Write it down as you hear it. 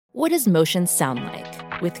What does motion sound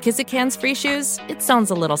like? With Kizikans free shoes, it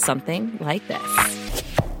sounds a little something like this.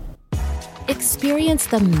 Experience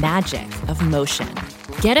the magic of motion.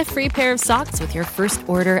 Get a free pair of socks with your first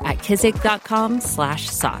order at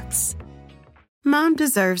kizik.com/socks. Mom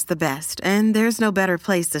deserves the best, and there's no better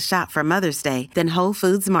place to shop for Mother's Day than Whole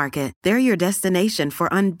Foods Market. They're your destination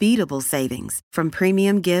for unbeatable savings, from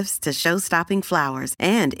premium gifts to show-stopping flowers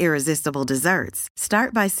and irresistible desserts.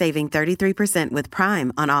 Start by saving 33% with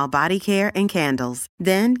Prime on all body care and candles.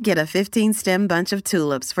 Then get a 15-stem bunch of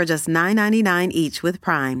tulips for just $9.99 each with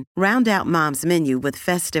Prime. Round out Mom's menu with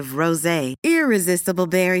festive rosé, irresistible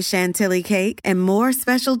berry chantilly cake, and more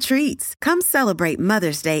special treats. Come celebrate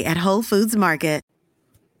Mother's Day at Whole Foods Market.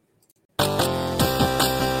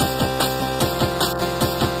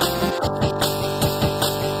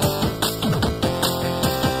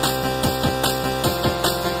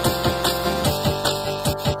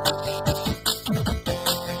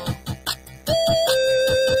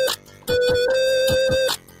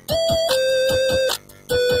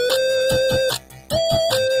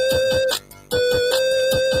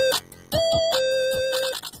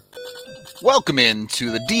 Welcome into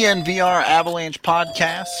the DNVR Avalanche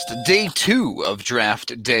Podcast, Day 2 of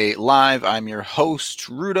Draft Day Live. I'm your host,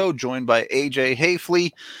 Rudo, joined by AJ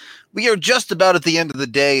Hayfley. We are just about at the end of the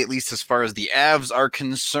day, at least as far as the Avs are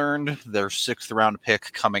concerned. Their 6th round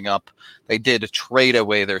pick coming up. They did trade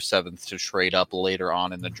away their 7th to trade up later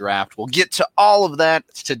on in the draft. We'll get to all of that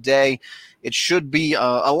today. It should be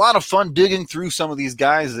a lot of fun digging through some of these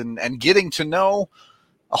guys and getting to know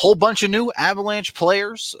a whole bunch of new Avalanche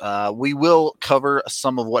players. We will cover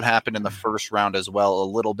some of what happened in the first round as well a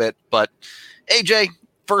little bit. But, AJ,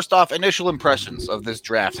 first off, initial impressions of this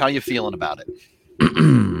draft. How you feeling about it?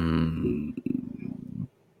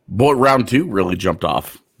 Boy, round 2 really jumped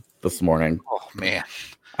off this morning. Oh, man.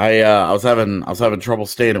 I was having trouble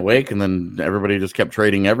staying awake, and then everybody just kept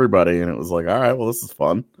trading everybody, and it was like, all right, well, this is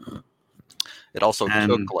fun. It also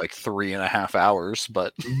took like 3.5 hours,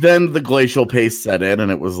 but then the glacial pace set in, and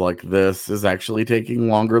it was like, this is actually taking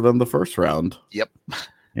longer than the first round. Yep.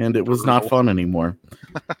 And it was not fun anymore.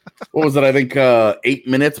 What was it? I think 8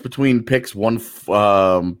 minutes between picks,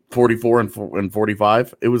 44 and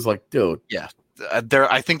 45. It was like, dude. Yeah.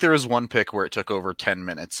 I think there was one pick where it took over 10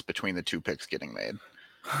 minutes between the two picks getting made.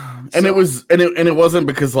 And it wasn't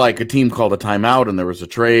because like a team called a timeout and there was a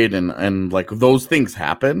trade and like those things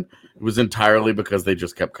happen. It was entirely because they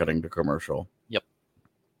just kept cutting to commercial. Yep.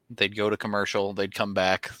 They'd go to commercial. They'd come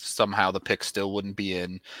back. Somehow the pick still wouldn't be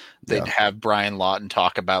in. They'd have Brian Lawton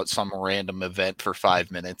talk about some random event for 5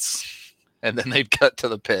 minutes. And then they'd cut to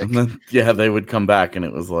the pick. And then, they would come back and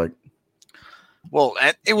it was like. Well,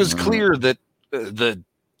 it was clear that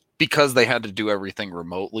because they had to do everything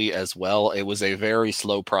remotely as well, it was a very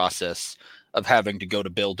slow process of having to go to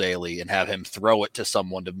Bill Daly and have him throw it to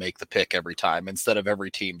someone to make the pick every time instead of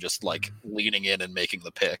every team just like leaning in and making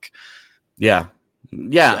the pick. Yeah.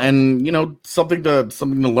 And something to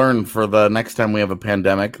learn for the next time we have a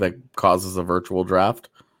pandemic that causes a virtual draft.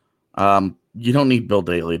 You don't need Bill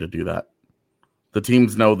Daly to do that. The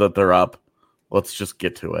teams know that they're up. Let's just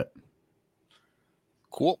get to it.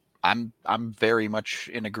 Cool. I'm very much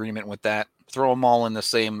in agreement with that. Throw them all in the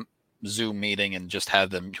same Zoom meeting and just have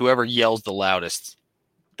them, whoever yells the loudest,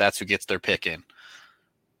 that's who gets their pick in.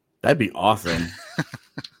 That'd be awesome.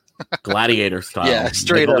 Gladiator style. Yeah,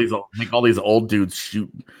 straight up. Make all these old dudes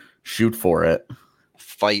shoot for it.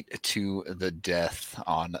 Fight to the death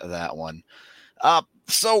on that one.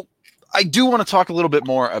 So I do want to talk a little bit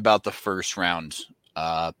more about the first round.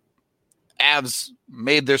 Avs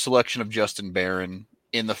made their selection of Justin Barron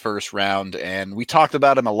in the first round, and we talked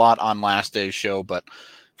about him a lot on last day's show, but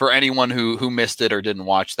for anyone who missed it or didn't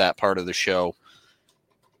watch that part of the show,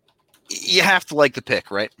 you have to like the pick,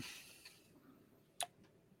 right?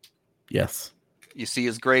 Yes. You see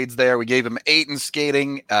his grades there. We gave him 8 in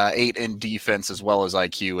skating, 8 in defense as well as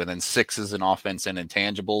IQ, and then 6s in offense and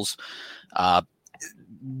intangibles.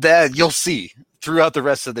 That you'll see throughout the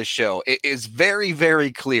rest of the show. It is very,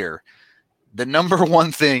 very clear. The number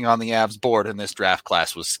one thing on the Avs board in this draft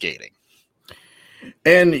class was skating.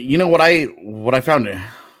 And you know what I found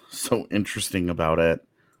so interesting about it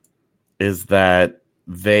is that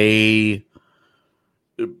they,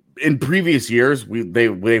 in previous years,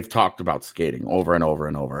 they've talked about skating over and over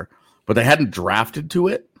and over, but they hadn't drafted to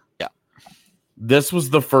it. Yeah. This was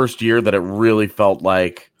the first year that it really felt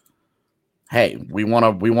like, hey, we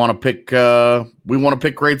want to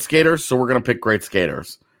pick great skaters, so we're going to pick great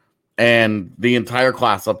skaters. And the entire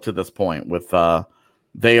class up to this point with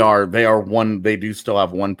they do still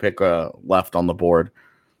have one pick left on the board,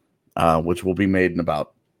 which will be made in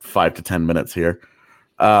about 5 to 10 minutes here.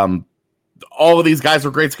 All of these guys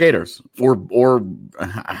are great skaters, or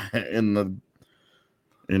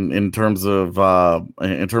in terms of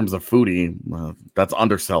Foudy, that's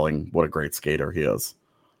underselling what a great skater he is.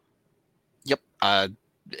 Yep.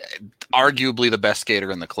 Arguably the best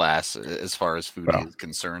skater in the class as far as Foudy is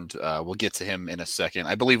concerned. We'll get to him in a second.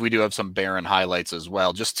 I believe we do have some Barron highlights as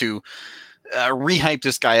well, just to rehype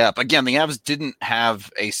this guy up. Again, the Avs didn't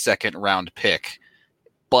have a second round pick,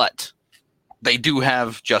 but they do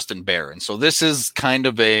have Justin Barron. So this is kind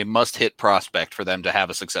of a must-hit prospect for them to have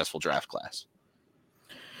a successful draft class.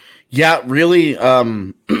 Yeah, really,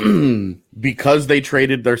 because they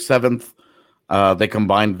traded their 7th, they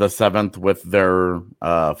combined the 7th with their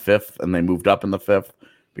 5th, and they moved up in the 5th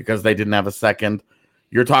because they didn't have a second.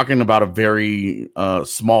 You're talking about a very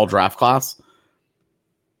small draft class.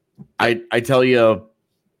 I tell you,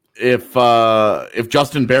 if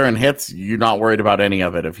Justin Barron hits, you're not worried about any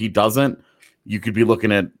of it. If he doesn't, you could be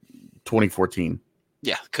looking at 2014.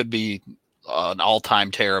 Yeah, could be an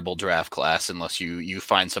all-time terrible draft class unless you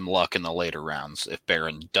find some luck in the later rounds if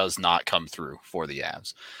Barron does not come through for the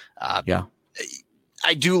Avs.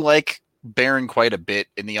 I do like Barron quite a bit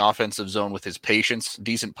in the offensive zone with his patience,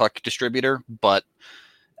 decent puck distributor, but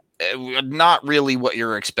not really what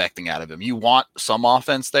you're expecting out of him. You want some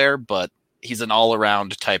offense there, but he's an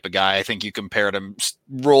all-around type of guy. I think you compared him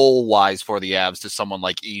role-wise for the Avs to someone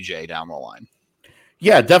like EJ down the line.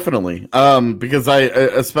 Yeah, definitely. Because I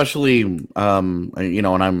especially, and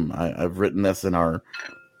I've written this in our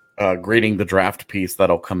grading the draft piece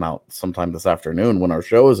that'll come out sometime this afternoon when our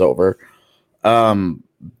show is over.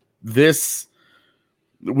 This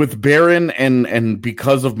with Barron and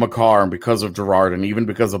because of Makar and because of Girard and even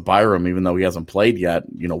because of Byram, even though he hasn't played yet,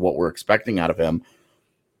 what we're expecting out of him.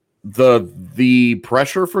 The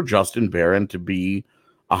pressure for Justin Barron to be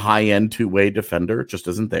a high-end two-way defender just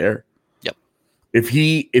isn't there. Yep. If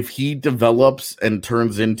he develops and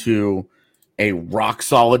turns into a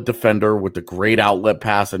rock-solid defender with a great outlet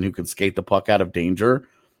pass and who can skate the puck out of danger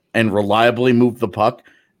and reliably move the puck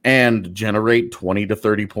and generate 20 to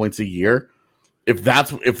 30 points a year, if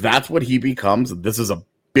that's what he becomes, this is a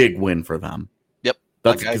big win for them. Yep.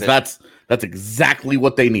 That's exactly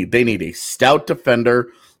what they need. They need a stout defender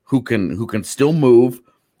who can still move,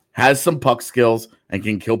 has some puck skills, and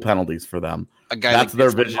can kill penalties for them. A guy that's their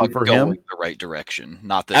vision for him. The right direction,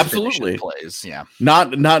 not this absolutely plays. Yeah,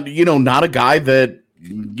 not a guy that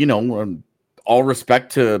all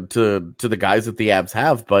respect to the guys that the Avs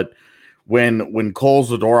have, but when Cole,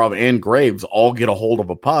 Zadorov, and Graves all get a hold of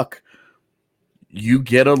a puck, you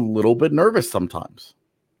get a little bit nervous sometimes.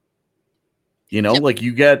 You don't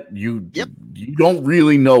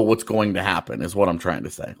really know what's going to happen is what I'm trying to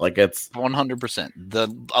say. Like, it's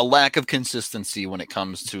 100% a lack of consistency when it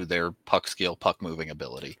comes to their puck skill, puck moving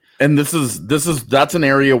ability. And that's an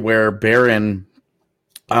area where Barron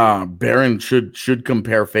should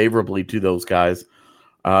compare favorably to those guys.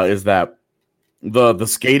 Is that the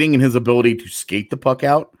skating and his ability to skate the puck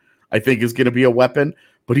out, I think, is going to be a weapon,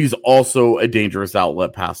 but he's also a dangerous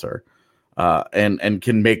outlet passer. And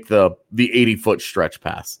can make the 80-foot stretch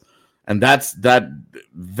pass, and that's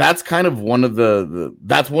kind of one of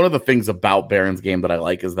the things about Barron's game that I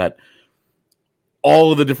like, is that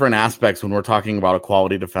all of the different aspects when we're talking about a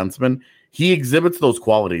quality defenseman, he exhibits those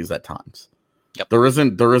qualities at times. Yep. There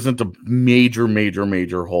isn't a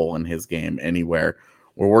major hole in his game anywhere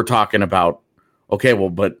where we're talking about, okay, well,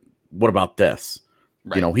 but what about this?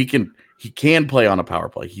 Right. He can play on a power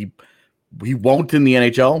play. He won't in the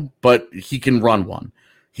NHL, but he can run one.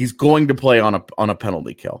 He's going to play on a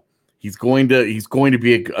penalty kill. He's going to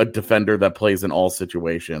be a defender that plays in all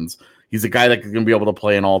situations. He's a guy that can be able to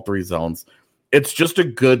play in all three zones. It's just a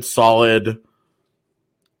good solid.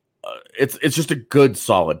 It's just a good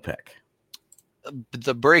solid pick.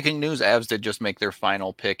 The breaking news: Avs did just make their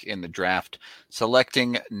final pick in the draft,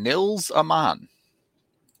 selecting Nils Aman,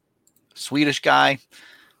 Swedish guy.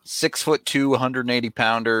 6'2", 180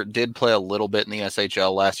 pounder, did play a little bit in the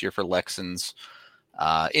SHL last year for Leksands.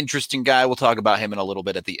 Interesting guy. We'll talk about him in a little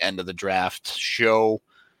bit at the end of the draft show.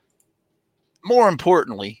 More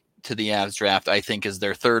importantly to the Avs draft, I think, is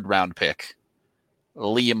their 3rd round pick,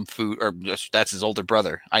 Liam Foudy, or that's his older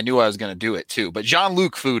brother. I knew I was going to do it too, but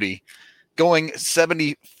Jean-Luc Foudy, going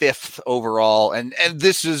 75th overall, and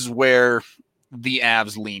this is where the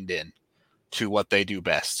Avs leaned in to what they do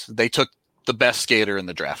best. They took the best skater in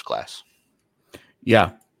the draft class.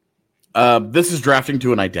 Yeah. This is drafting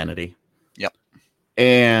to an identity. Yep.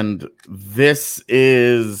 And this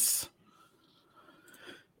is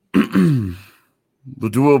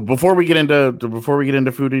before we get into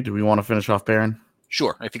Foudy, do we want to finish off Barron?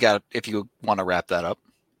 Sure. If you want to wrap that up.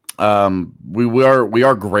 We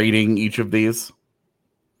are grading each of these.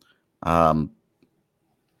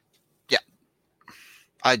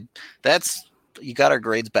 Yeah, you got our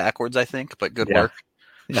grades backwards, I think, but good work.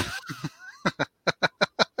 Yeah.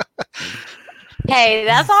 Hey,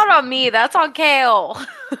 that's not on me. That's on Kale.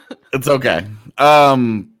 It's okay.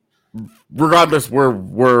 Regardless,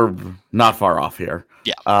 we're not far off here.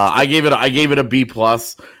 Yeah. I gave it a B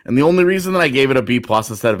plus, and the only reason that I gave it a B plus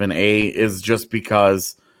instead of an A is just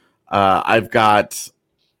because I've got.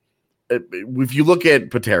 If you look at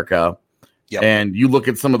Paterka, and you look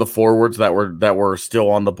at some of the forwards that were still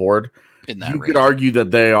on the board, could argue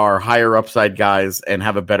that they are higher upside guys and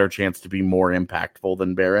have a better chance to be more impactful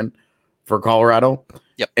than Barron for Colorado.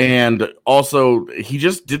 Yep. And also, he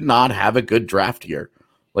just did not have a good draft year.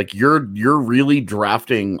 Like you're really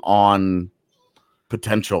drafting on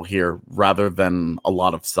potential here rather than a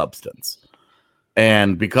lot of substance.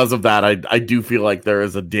 And because of that, I do feel like there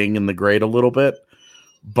is a ding in the grade a little bit.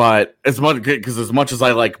 But as much as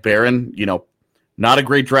I like Barron, not a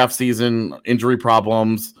great draft season, injury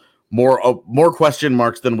problems, more question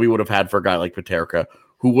marks than we would have had for a guy like Paterka,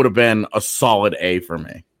 who would have been a solid A for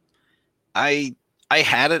me. I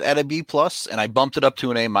had it at a B plus, and I bumped it up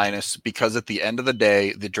to an A minus because at the end of the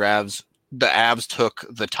day, the Avs took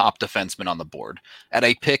the top defenseman on the board at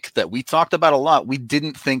a pick that we talked about a lot. We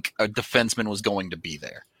didn't think a defenseman was going to be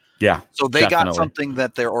there. Yeah. So they got something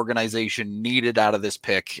that their organization needed out of this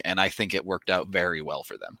pick, and I think it worked out very well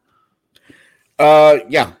for them.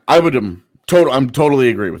 Yeah, I would I'm totally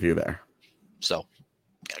agree with you there. So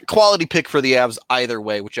quality pick for the Avs either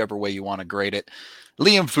way, whichever way you want to grade it.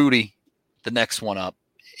 Liam Foudy, the next one up,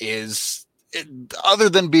 is, other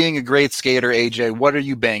than being a great skater, AJ, what are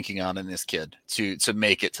you banking on in this kid to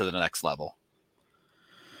make it to the next level?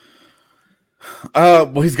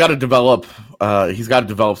 Well, he's got to develop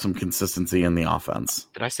some consistency in the offense.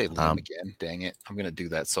 Did I say Liam again? Dang it. I'm going to do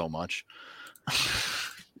that so much.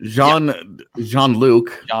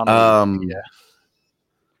 Jean-Luc.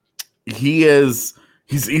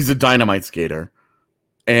 He's a dynamite skater,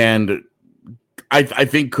 and I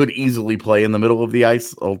think could easily play in the middle of the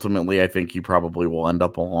ice. Ultimately, I think he probably will end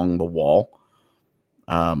up along the wall.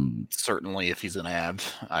 Certainly, if he's an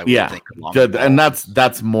Av, I would think along the wall. And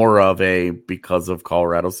that's more of a because of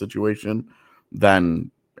Colorado situation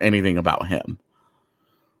than anything about him.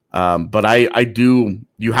 But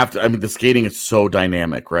you have to. I mean, the skating is so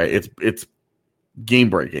dynamic, right? It's game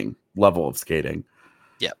breaking level of skating.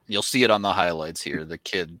 Yeah, you'll see it on the highlights here. The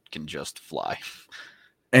kid can just fly,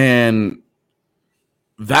 and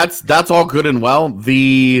that's all good and well.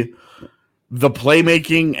 The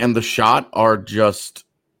playmaking and the shot are just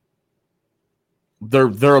they're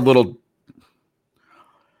a little.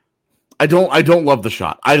 I don't love the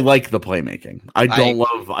shot. I like the playmaking. I don't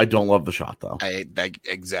love the shot though. I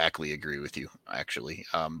exactly agree with you. Actually,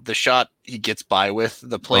 the shot he gets by with,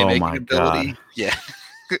 the playmaking ability. God. Yeah,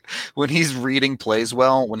 when he's reading plays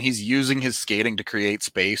well, when he's using his skating to create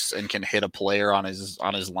space and can hit a player on his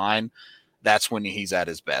line, that's when he's at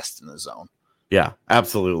his best in the zone. Yeah,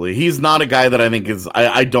 absolutely. He's not a guy that I think is.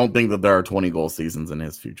 I don't think that there are 20 goal seasons in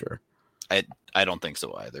his future. I don't think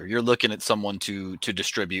so either. You're looking at someone to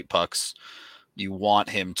distribute pucks. You want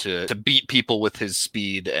him to beat people with his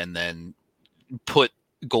speed and then put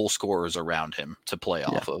goal scorers around him to play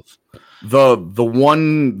off of. The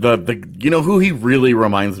who he really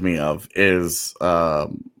reminds me of is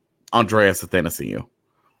Andreas Athanasiou.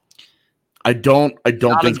 I don't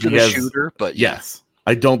Not think as good he a has shooter, but yes.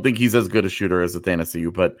 I don't think he's as good a shooter as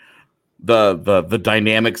Athanasiou, but the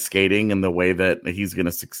dynamic skating and the way that he's going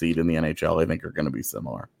to succeed in the NHL, I think, are going to be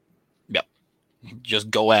similar. Yep. Just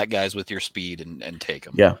go at guys with your speed and take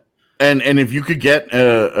them. Yeah. And if you could get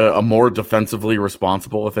a more defensively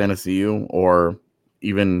responsible Athanasiou, or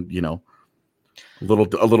even, a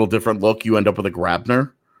little different look, you end up with a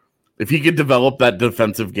Grabner. If he could develop that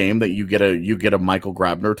defensive game that you get a Michael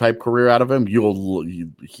Grabner type career out of him,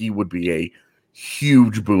 he would be a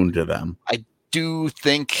huge boon to them. I do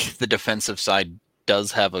think the defensive side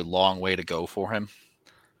does have a long way to go for him.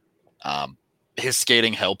 His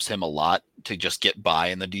skating helps him a lot to just get by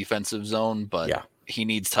in the defensive zone, but he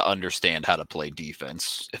needs to understand how to play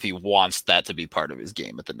defense if he wants that to be part of his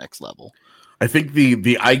game at the next level. I think the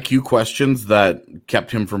IQ questions that kept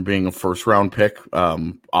him from being a first round pick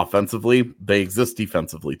offensively, they exist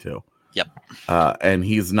defensively too. Yep. And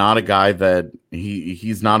he's not a guy that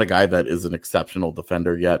he's not a guy that is an exceptional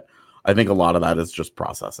defender yet. I think a lot of that is just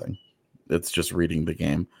processing. It's just reading the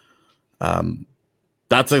game.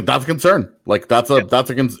 That's a concern. Like that's a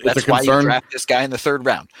concern. Why you draft this guy in the third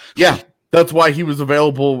round. Yeah, that's why he was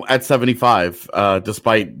available at 75,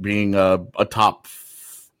 despite being a top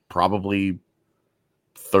probably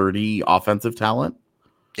 30 offensive talent.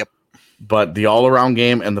 Yep. But the all-around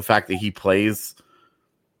game and the fact that he plays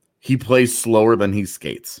slower than he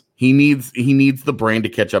skates. He needs the brain to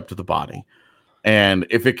catch up to the body. And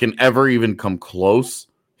if it can ever even come close,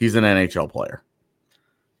 he's an NHL player.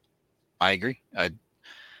 I agree.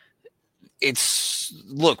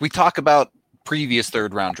 Look, we talk about previous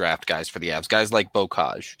third-round draft guys for the Avs, guys like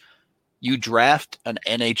Bocage. You draft an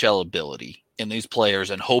NHL ability in these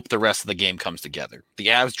players and hope the rest of the game comes together. The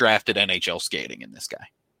Avs drafted NHL skating in this guy.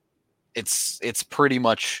 It's pretty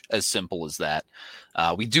much as simple as that.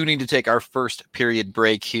 We do need to take our first period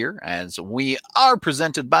break here, as we are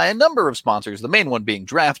presented by a number of sponsors, the main one being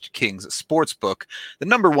DraftKings Sportsbook, the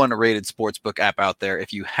number one rated sportsbook app out there.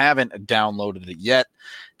 If you haven't downloaded it yet,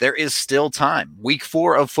 there is still time. Week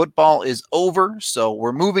 4 of football is over, so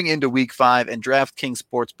we're moving into week 5, and DraftKings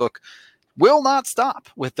Sportsbook will not stop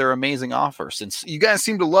with their amazing offer. Since you guys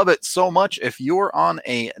seem to love it so much, if you're on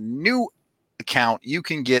a new account, you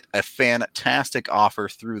can get a fantastic offer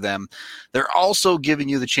through them. They're also giving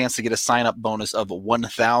you the chance to get a sign-up bonus of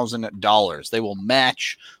 $1,000. They will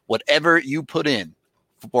match whatever you put in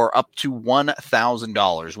for up to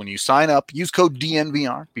 $1,000. When you sign up, use code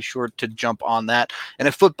DNVR. Be sure to jump on that. And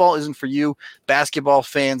if football isn't for you, basketball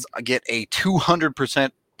fans get a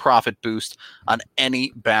 200% profit boost on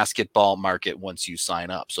any basketball market once you sign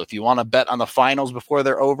up. So if you want to bet on the finals before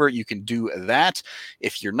they're over, you can do that.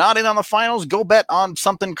 If you're not in on the finals, go bet on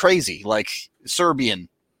something crazy like Serbian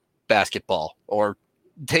basketball or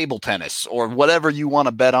table tennis or whatever you want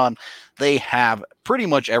to bet on. They have pretty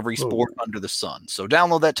much every sport under the sun. So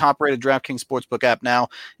download that top-rated DraftKings Sportsbook app now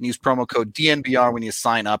and use promo code DNVR when you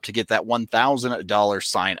sign up to get that $1,000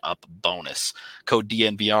 sign-up bonus. Code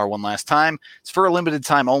DNVR one last time. It's for a limited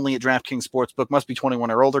time only at DraftKings Sportsbook. Must be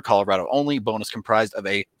 21 or older. Colorado only. Bonus comprised of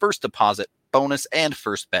a first deposit bonus and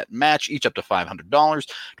first bet match, each up to $500.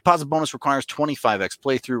 Deposit bonus requires 25x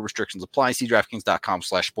playthrough. Restrictions apply. See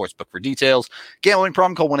DraftKings.com/sportsbook for details. Gambling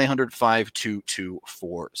problem, call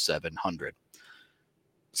 1-800-522-4700.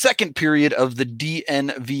 Second period of the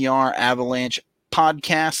DNVR Avalanche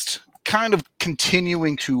podcast, kind of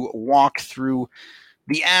continuing to walk through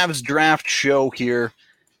the Avs draft show here.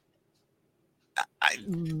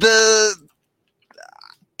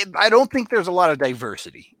 I don't think there's a lot of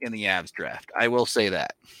diversity in the Avs draft. I will say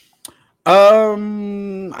that.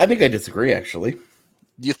 I think I disagree, actually.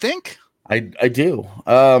 You think? I do.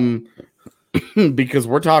 Because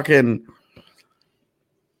we're talking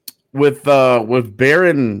with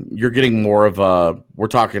Barron, you're getting more of we're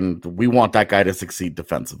talking, we want that guy to succeed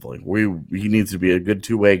defensively. He needs to be a good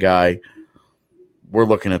two-way guy. We're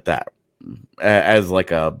looking at that as like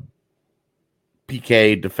a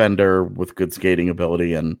PK defender with good skating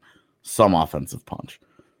ability and some offensive punch.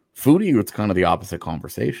 Foudy, it's kind of the opposite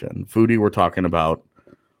conversation. Foudy, we're talking about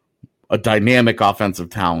a dynamic offensive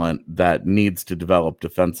talent that needs to develop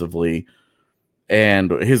defensively,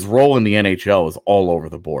 and his role in the NHL is all over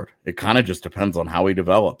the board. It kind of just depends on how he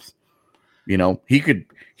develops. You know, he could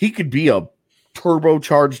be a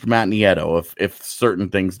turbocharged Matt Nieto if certain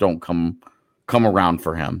things don't come around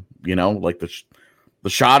for him. You know, like the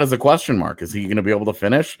shot is a question mark. Is he going to be able to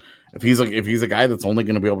finish? If he's a guy that's only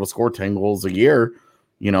going to be able to score 10 goals a year,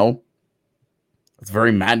 you know, it's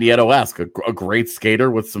very Matt Nieto-esque, a great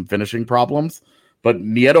skater with some finishing problems. But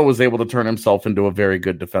Nieto was able to turn himself into a very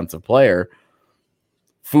good defensive player.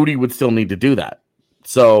 Foudy would still need to do that.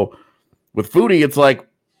 So with Foudy, it's like,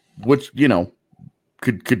 which, you know,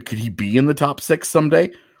 could he be in the top 6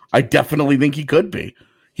 someday? I definitely think he could be.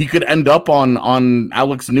 He could end up on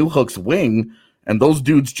Alex Newhook's wing, and those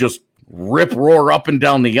dudes just roar up and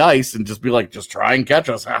down the ice and just be like, just try and catch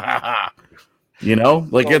us. Ha ha ha. You know,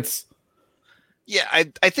 like it's. Yeah,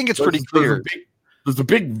 I think it's pretty clear. There's a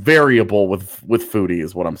big variable with Foudy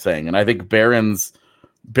is what I'm saying. And I think Barron's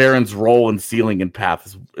role and ceiling and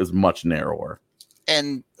path is much narrower.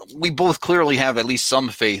 And we both clearly have at least some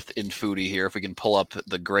faith in Foudy here. If we can pull up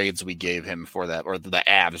the grades we gave him for that, or the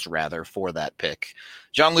Avs rather, for that pick.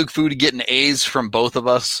 Jean-Luc Foudy getting A's from both of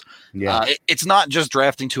us. Yeah. It's not just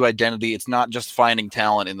drafting to identity. It's not just finding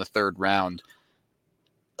talent in the third round.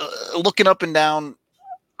 Looking up and down,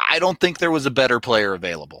 I don't think there was a better player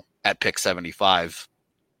available at pick 75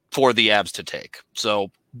 for the Avs to take.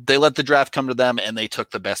 So they let the draft come to them, and they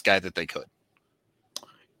took the best guy that they could.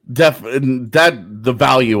 The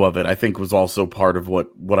value of it, I think, was also part of what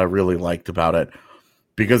I really liked about it.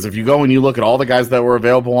 Because if you go and you look at all the guys that were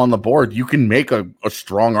available on the board, you can make a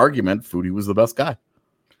strong argument Foudy was the best guy.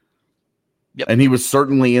 Yep. And he was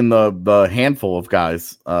certainly in the handful of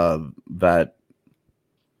guys that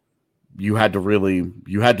you had to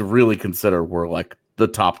really consider were like the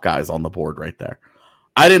top guys on the board right there.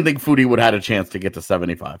 I didn't think Foudy would have had a chance to get to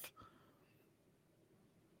 75.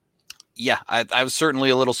 Yeah, I was certainly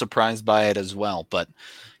a little surprised by it as well, but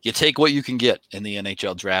you take what you can get in the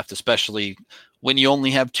NHL draft, especially when you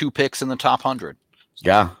only have 2 picks in the top 100.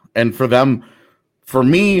 Yeah, and for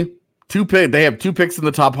me, they have 2 picks in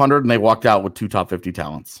the top 100, and they walked out with 2 top 50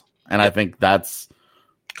 talents. And I think that's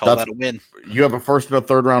that a win. You have a first and a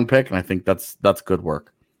third round pick, and I think that's good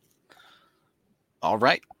work. All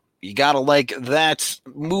right. You got to like that.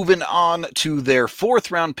 Moving on to their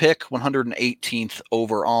 4th round pick, 118th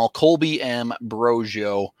overall, Colby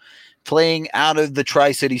Ambrosio, playing out of the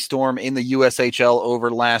Tri-City Storm in the USHL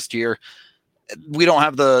over last year. We don't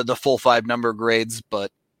have the full 5 number grades,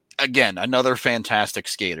 but again, another fantastic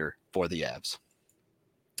skater for the Avs.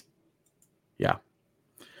 Yeah.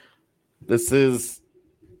 This is,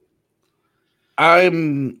 I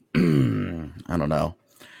don't know.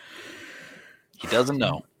 He doesn't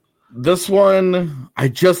know. This one, I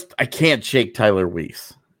can't shake Tyler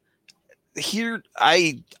Weiss. Here,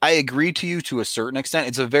 I agree to you to a certain extent.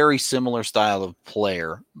 It's a very similar style of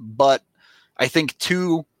player, but I think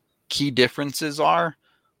 2 key differences are,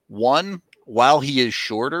 one, while he is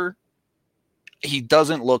shorter, he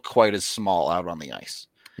doesn't look quite as small out on the ice.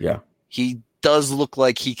 Yeah. He does look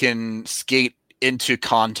like he can skate into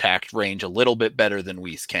contact range a little bit better than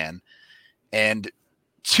Weiss can. And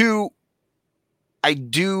 2, I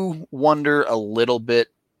do wonder a little bit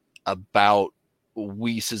about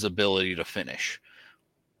Weiss's ability to finish.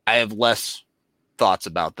 I have less thoughts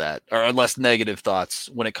about that, or less negative thoughts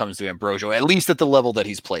when it comes to Ambrosio, at least at the level that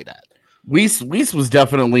he's played at. Weiss was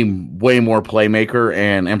definitely way more playmaker,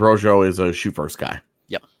 and Ambrosio is a shoot first guy.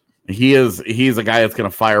 Yep. He's a guy that's going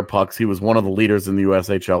to fire pucks. He was one of the leaders in the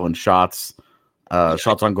USHL in shots.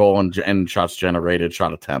 Shots on goal and shots generated,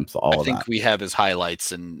 shot attempts, all of that. I think we have his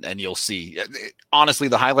highlights, and you'll see. Honestly,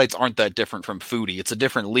 the highlights aren't that different from Foudy. It's a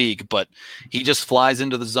different league, but he just flies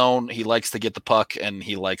into the zone. He likes to get the puck, and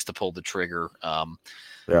he likes to pull the trigger.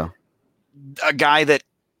 Yeah. A guy that,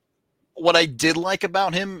 what I did like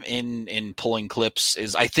about him in pulling clips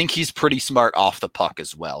is I think he's pretty smart off the puck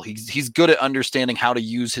as well. He's good at understanding how to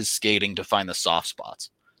use his skating to find the soft spots.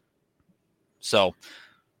 So,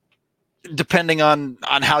 depending on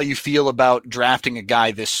how you feel about drafting a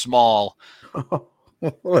guy this small. Oh,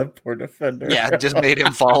 that poor defender. Yeah, just made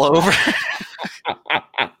him fall over.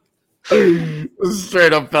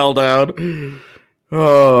 Straight up fell down.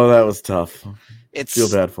 Oh, that was tough.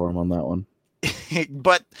 Feel bad for him on that one.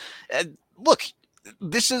 But look,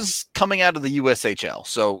 this is coming out of the USHL,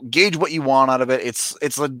 so gauge what you want out of it.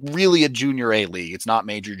 It's really a junior A league. It's not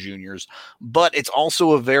major juniors, but it's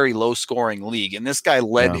also a very low scoring league. And this guy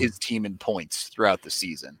led his team in points throughout the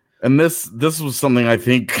season. And this was something I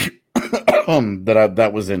think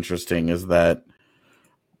that was interesting, is that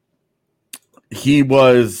he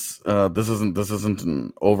was this isn't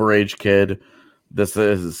an overage kid. This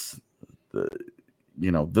is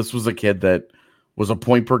this was a kid that was a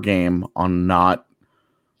point per game on not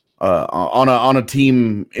on a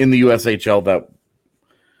team in the USHL that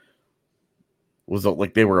was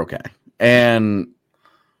like they were okay. And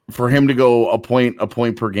for him to go a point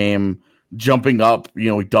per game, jumping up,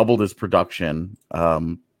 he doubled his production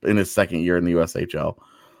in his second year in the USHL.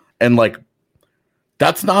 And like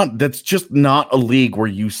that's just not a league where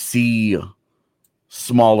you see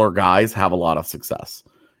smaller guys have a lot of success.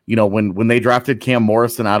 When they drafted Cam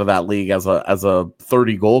Morrison out of that league as a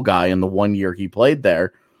 30 goal guy in the 1 year he played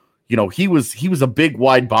there, he was a big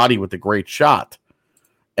wide body with a great shot.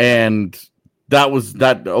 And that was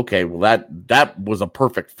that was a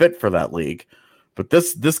perfect fit for that league. But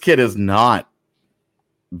this kid is not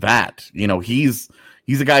that. He's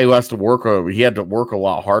a guy who has to work, he had to work a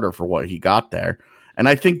lot harder for what he got there. And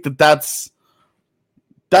I think that's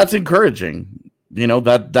encouraging.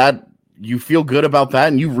 That you feel good about that,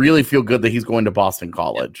 and you really feel good that he's going to Boston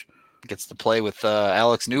College. Yep. Gets to play with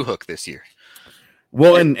Alex Newhook this year.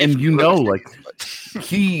 Well, and he's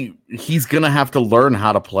going to have to learn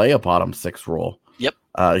how to play a bottom 6 role. Yep.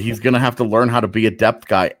 He's going to have to learn how to be a depth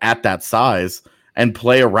guy at that size and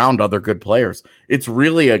play around other good players. It's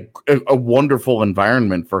really a wonderful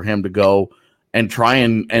environment for him to go and try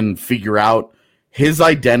and figure out his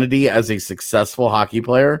identity as a successful hockey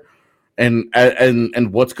player. And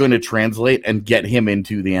what's going to translate and get him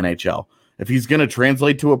into the NHL. If he's going to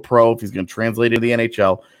translate to a pro, if he's going to translate into the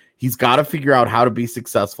NHL, he's got to figure out how to be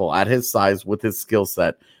successful at his size with his skill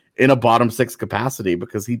set in a bottom 6 capacity,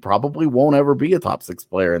 because he probably won't ever be a top 6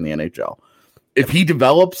 player in the NHL. If he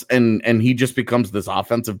develops and he just becomes this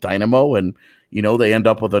offensive dynamo and, they end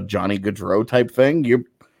up with a Johnny Gaudreau type thing, you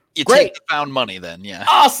take the found money then, yeah.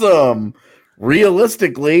 Awesome.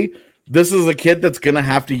 realistically, this is a kid that's going to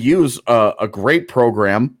have to use a great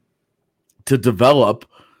program to develop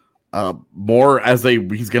more he's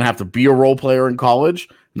going to have to be a role player in college.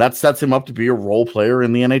 That sets him up to be a role player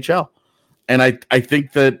in the NHL. And I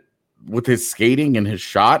think that with his skating and his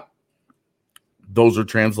shot, those are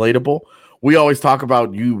translatable. We always talk about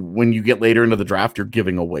when you get later into the draft, you're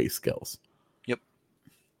giving away skills. Yep.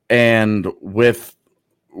 And with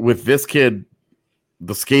this kid,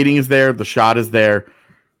 the skating is there, the shot is there,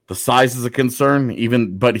 the size is a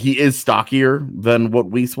concern, but he is stockier than what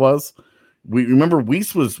Weiss was. We remember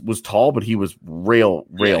Weiss was tall, but he was rail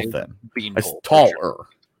thin. Taller. Sure.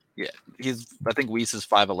 Yeah. I think Weiss is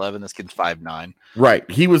 5'11", this kid's 5'9". Right.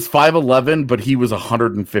 He was 5'11", but he was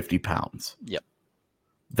 150 pounds. Yep.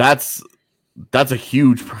 That's a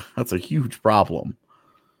huge problem.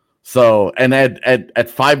 So, and at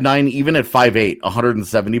 5'9", even at 5'8",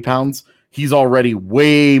 170 pounds, he's already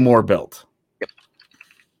way more built. Yep.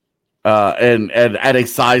 And at a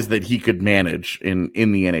size that he could manage in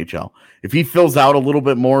the NHL. If he fills out a little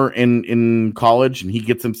bit more in college and he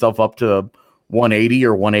gets himself up to 180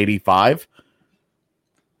 or 185,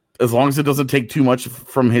 as long as it doesn't take too much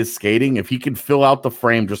from his skating, if he can fill out the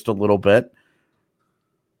frame just a little bit,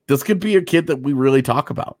 this could be a kid that we really talk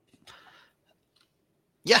about.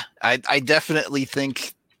 Yeah, I definitely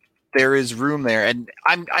think there is room there, and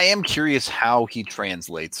I am curious how he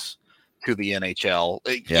translates to the NHL.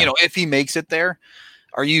 Yeah. You know, if he makes it there,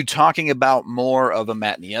 are you talking about more of a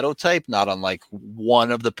Matt Nieto type, not unlike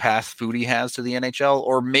one of the paths Foudy has to the NHL,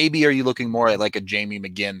 or maybe are you looking more at like a Jamie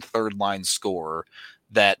McGinn third line scorer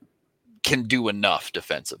that can do enough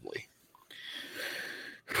defensively?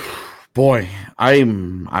 Boy,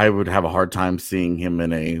 I would have a hard time seeing him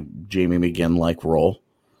in a Jamie McGinn like role,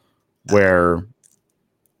 where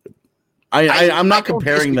I'm not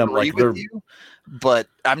comparing them like they're. But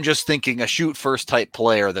I'm just thinking a shoot first type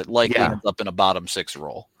player that likely ends up in a bottom six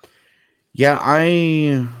role. Yeah,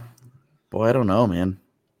 I don't know, man.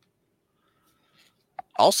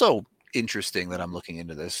 Also interesting that I'm looking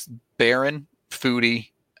into this. Barron, Foudy,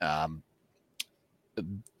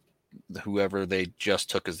 whoever they just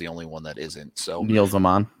took is the only one that isn't. So Neil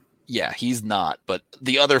Zaman. Yeah, he's not. But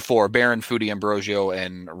the other four, Barron, Foudy, Ambrosio,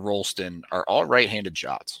 and Rolston, are all right-handed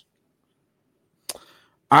shots.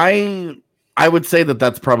 I would say that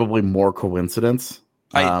that's probably more coincidence.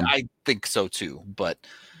 I think so too, but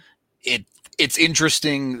it's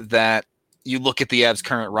interesting that you look at the Avs'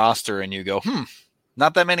 current roster and you go,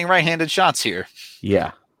 not that many right-handed shots here.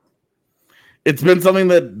 Yeah. It's been something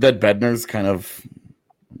that Bednar's kind of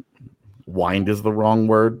whined is the wrong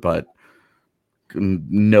word, but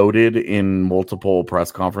noted in multiple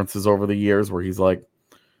press conferences over the years where he's like,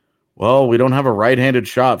 well, we don't have a right-handed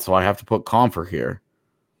shot, so I have to put Comfer here.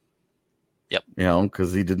 Yep. You know,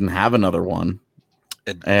 because he didn't have another one.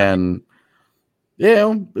 And you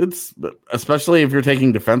know, it's especially if you're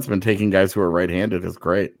taking defensemen, taking guys who are right-handed is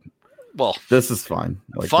great. Well, this is fine.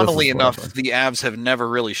 Like, funnily enough, the Avs have never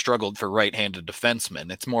really struggled for right-handed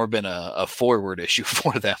defensemen. It's more been a forward issue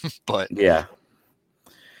for them. But yeah,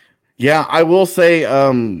 I will say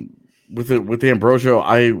with the Ambrosio,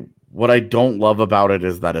 what I don't love about it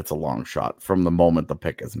is that it's a long shot from the moment the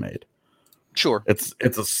pick is made. Sure, it's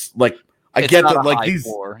like. I get that, like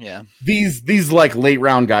these like late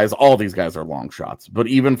round guys, all these guys are long shots. But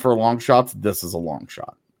even for long shots, this is a long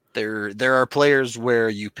shot. There are players where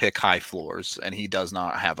you pick high floors, and he does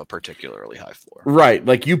not have a particularly high floor. Right,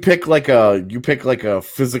 like you pick like a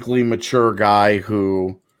physically mature guy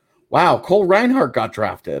who, wow, Cole Reinhardt got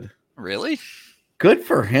drafted. Really? Good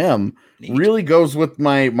for him. Neat. Really goes with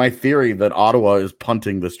my theory that Ottawa is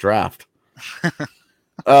punting this draft.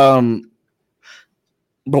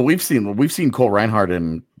 But we've seen Cole Reinhardt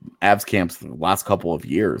in Avs camps the last couple of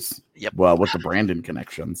years. Yep. Well, with the Brandon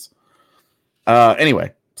connections.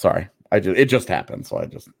 Anyway, sorry. It just happened. So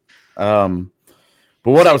but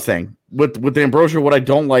what I was saying with the Ambrosio, what I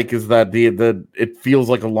don't like is that it feels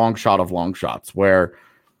like a long shot of long shots where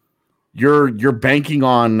you're banking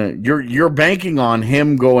on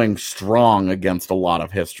him going strong against a lot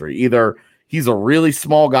of history. Either he's a really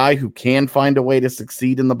small guy who can find a way to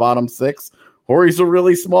succeed in the bottom six, or he's a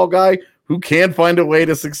really small guy who can find a way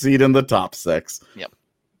to succeed in the top six. Yep.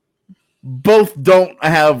 Both don't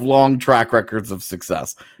have long track records of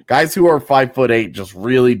success. Guys who are 5'8" just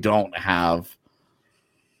really don't have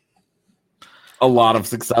a lot of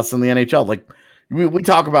success in the NHL. Like we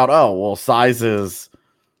talk about, size is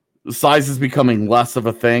becoming less of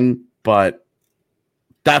a thing, but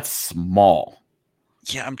that's small.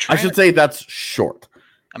 Yeah, I should say that's short.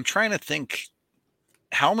 I'm trying to think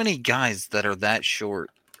how many guys that are that short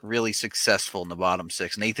really successful in the bottom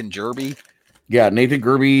six. Nathan Jerby, Yeah, Nathan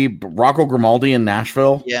Gerby, Rocco Grimaldi in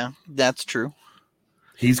Nashville. Yeah, that's true.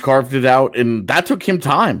 He's carved it out, and that took him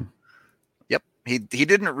time. Yep. He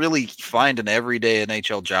didn't really find an everyday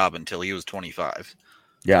NHL job until he was 25.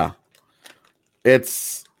 Yeah.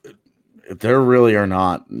 There really are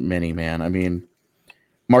not many, man. I mean,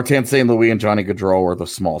 Martin St. Louis and Johnny Gaudreau are the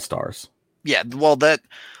small stars. Yeah, well,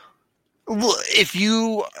 if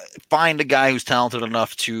you find a guy who's talented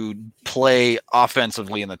enough to play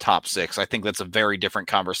offensively in the top six, I think that's a very different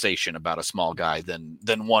conversation about a small guy than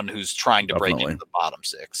one who's trying to break into the bottom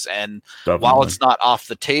six. And while it's not off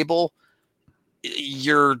the table,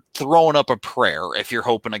 you're throwing up a prayer if you're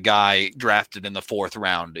hoping a guy drafted in the 4th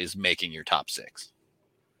round is making your top six.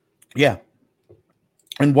 Yeah.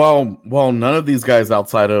 And while none of these guys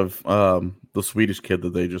outside of the Swedish kid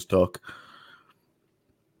that they just took,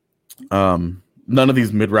 none of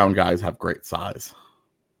these mid-round guys have great size.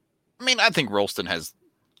 I mean, I think Rolston has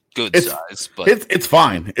good size, but it's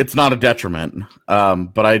fine. It's not a detriment.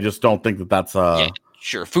 But I just don't think that's yeah,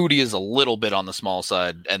 sure. Foudy is a little bit on the small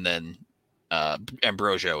side, and then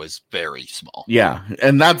Ambrosio is very small. Yeah,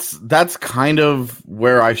 and that's kind of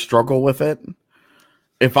where I struggle with it.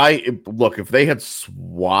 If they had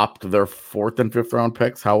swapped their 4th and 5th round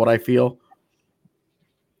picks, how would I feel?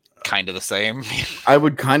 Kind of the same. I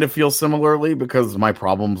would kind of feel similarly because my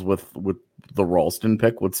problems with the Rolston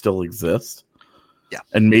pick would still exist. Yeah.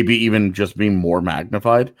 And maybe even just be more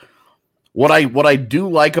magnified. What I do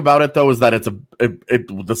like about it though is that it's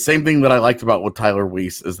the same thing that I liked about with Tyler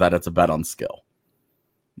Weiss is that it's a bet on skill.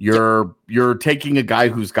 You're taking a guy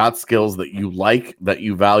who's got skills that you like, that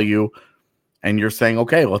you value, and you're saying,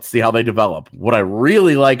 okay, let's see how they develop. What I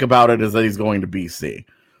really like about it is that he's going to BC.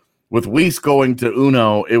 With Weiss going to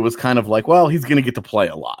Uno, it was kind of like, well, he's going to get to play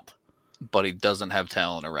a lot. But he doesn't have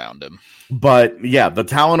talent around him. But yeah, the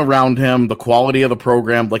talent around him, the quality of the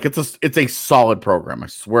program, like it's a solid program. I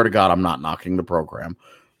swear to God, I'm not knocking the program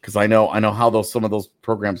because I know how some of those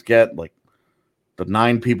programs get. Like the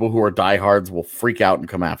 9 people who are diehards will freak out and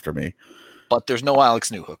come after me. But there's no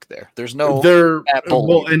Alex Newhook there. There's no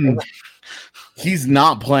and he's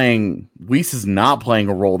not playing. Weiss is not playing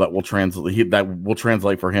a role that will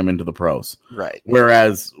translate for him into the pros. Right.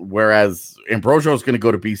 Whereas Ambrosio is going to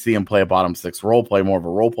go to BC and play a bottom 6 role, play more of a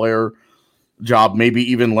role player job, maybe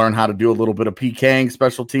even learn how to do a little bit of PKing,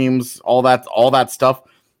 special teams, all that stuff,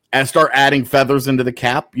 and start adding feathers into the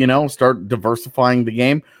cap. Start diversifying the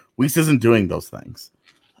game. Weiss isn't doing those things.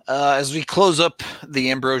 As we close up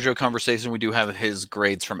the Ambrosio conversation, we do have his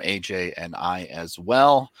grades from AJ and I as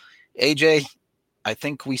well. AJ, I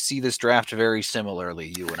think we see this draft very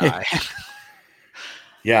similarly, you and I.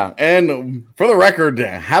 Yeah, and for the record,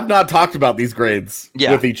 have not talked about these grades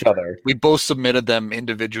with each other. We both submitted them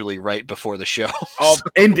individually right before the show.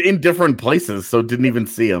 in different places, so didn't even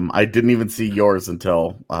see them. I didn't even see yours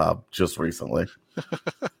until just recently.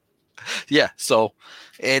 Yeah, so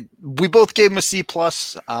we both gave him a C+,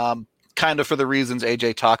 kind of for the reasons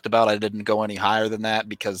AJ talked about. I didn't go any higher than that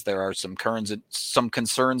because there are some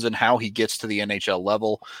concerns in how he gets to the NHL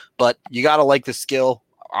level. But you got to like the skill.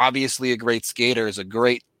 Obviously, a great skater is a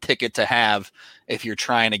great ticket to have if you're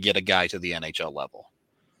trying to get a guy to the NHL level.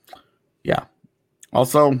 Yeah.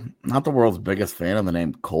 Also, not the world's biggest fan of the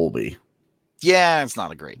name Colby. Yeah, it's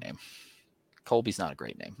not a great name. Colby's not a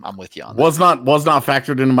great name. I'm with you on that. Was not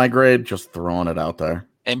factored into my grade. Just throwing it out there.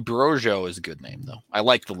 Ambrosio is a good name, though. I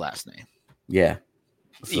like the last name. Yeah.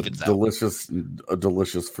 Even a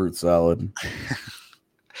delicious fruit salad.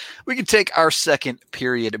 We can take our second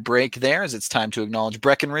period break there as it's time to acknowledge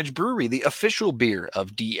Breckenridge Brewery, the official beer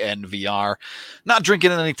of DNVR. Not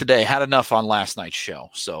drinking any today. Had enough on last night's show.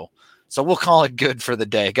 So we'll call it good for the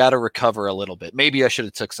day. Got to recover a little bit. Maybe I should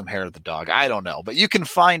have took some hair of the dog. I don't know. But you can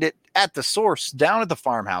find it at the source down at the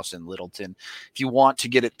farmhouse in Littleton. If you want to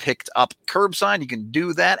get it picked up curbside, you can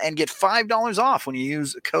do that and get $5 off when you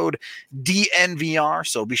use code DNVR.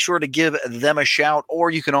 So be sure to give them a shout, or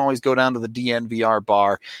you can always go down to the DNVR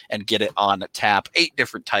bar and get it on tap. 8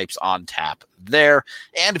 different types on tap there.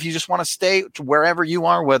 And if you just want to stay wherever you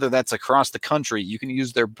are, whether that's across the country, you can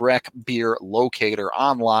use their Breck Beer Locator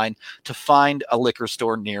online to find a liquor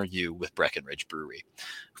store near you with Breckenridge Brewery.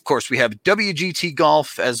 Of course, we have WGT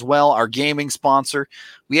Golf as well, our gaming sponsor.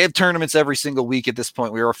 We have tournaments every single week at this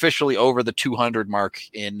point. We are officially over the 200 mark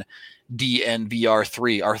in DNVR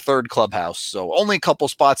 3, our third clubhouse. So only a couple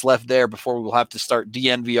spots left there before we'll have to start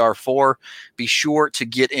DNVR 4. Be sure to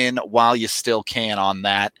get in while you still can on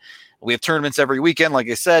that. We have tournaments every weekend. Like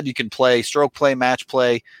I said, you can play stroke play, match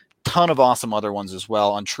play, ton of awesome other ones as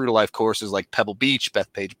well on true to life courses like Pebble Beach,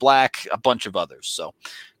 Bethpage Black, a bunch of others. So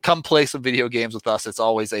come play some video games with us. It's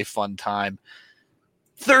always a fun time.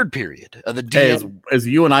 Third period of the Hey, as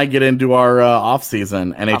you and I get into our off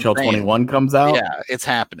season, NHL 21 comes out. Yeah, it's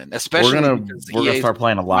happening. Especially we're gonna start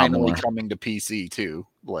playing a lot more. Coming to PC too.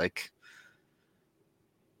 Like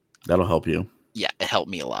that'll help you. Yeah, it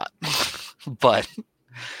helped me a lot. But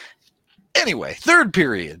anyway, third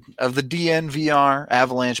period of the DNVR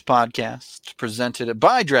Avalanche Podcast, presented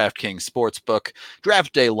by DraftKings Sportsbook.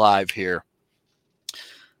 Draft Day Live here.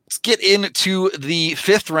 Let's get into the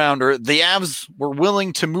fifth rounder. The Avs were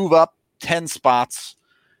willing to move up 10 spots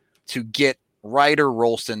to get Ryder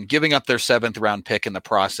Rolston, giving up their 7th round pick in the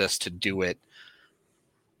process to do it.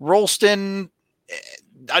 Rolston,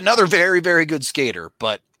 another very, very good skater,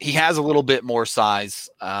 but he has a little bit more size.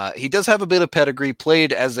 He does have a bit of pedigree,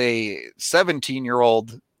 played as a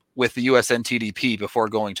 17-year-old with the USNTDP before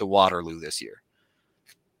going to Waterloo this year.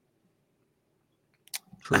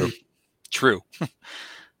 True.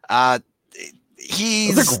 That's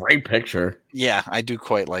a great picture. Yeah, I do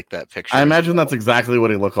quite like that picture. I imagine that's exactly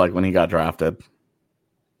what he looked like when he got drafted.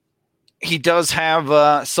 He does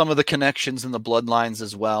have some of the connections in the bloodlines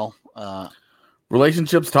as well.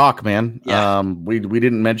 Relationships talk, man. Yeah. We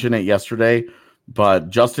didn't mention it yesterday, but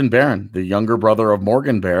Justin Barron, the younger brother of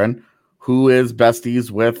Morgan Barron, who is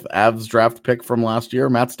besties with Avs draft pick from last year,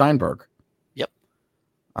 Matt Steinberg. Yep.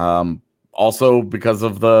 Also because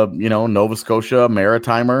of the, Nova Scotia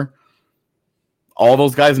Maritimer, all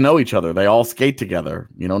those guys know each other. They all skate together.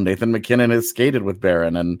 Nathan McKinnon has skated with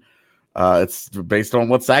Barron, and it's based on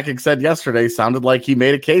what Sakic said yesterday. Sounded like he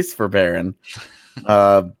made a case for Barron.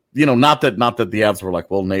 Not that the Avs were like,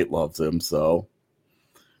 well, Nate loves him, so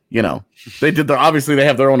they did obviously they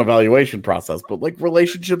have their own evaluation process, but like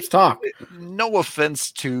relationships talk. No offense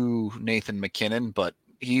to Nathan McKinnon, but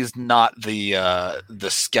he's not the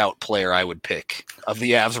scout player I would pick of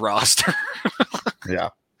the Avs roster. Yeah.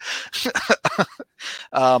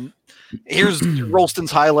 Here's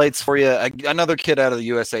Rolston's highlights for you. Another kid out of the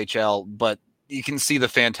USHL, but you can see the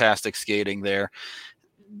fantastic skating there.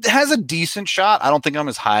 Has a decent shot. I don't think I'm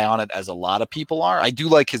as high on it as a lot of people are. I do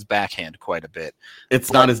like his backhand quite a bit.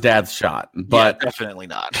 It's not his dad's shot, but yeah, definitely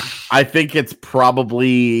not. I think it's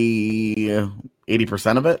probably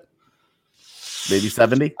 80% of it. Maybe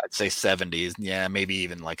 70? I'd say 70. Yeah, maybe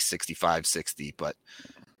even like 65, 60. But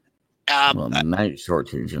well, nice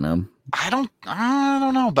shortchanging him. I don't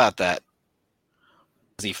know about that.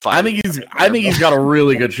 I think he's got a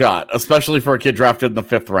really good shot, especially for a kid drafted in the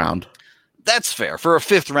 5th round. That's fair. For a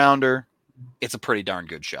 5th rounder, it's a pretty darn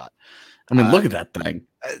good shot. I mean, look at that thing.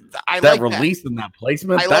 That like release and that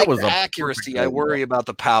placement. That was accuracy. I worry about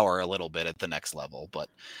the power a little bit at the next level. But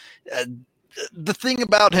the thing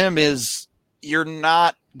about him is you're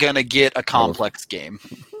not going to get a complex game.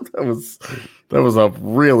 That was a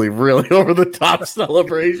really, really over the top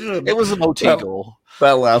celebration. It was an OT goal.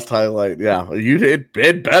 That last highlight, yeah.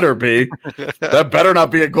 It better be. That better not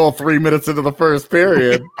be a goal 3 minutes into the first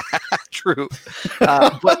period. True.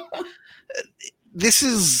 But this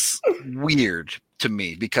is weird to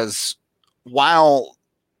me because while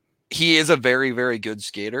he is a very, very good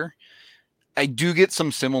skater, I do get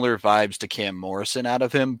some similar vibes to Cam Morrison out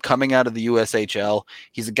of him coming out of the USHL.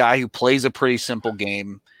 He's a guy who plays a pretty simple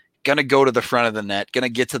game, going to go to the front of the net, going to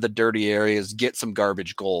get to the dirty areas, get some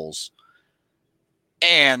garbage goals.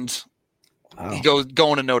 And he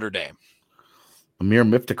going to Notre Dame. Amir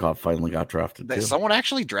Miftakov finally got drafted too. Someone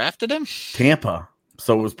actually drafted him? Tampa.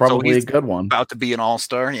 So it was probably a good one. About to be an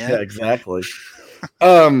all-star, yeah. Yeah, exactly.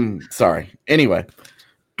 Sorry. Anyway,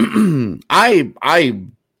 I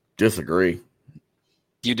disagree.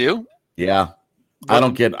 You do? Yeah. I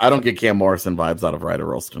don't get Cam Morrison vibes out of Ryder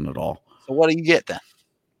Rolston at all. So what do you get then?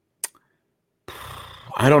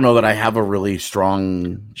 I don't know that I have a really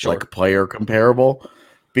strong player comparable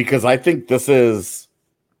because I think this is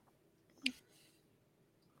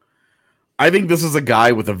a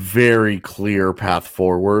guy with a very clear path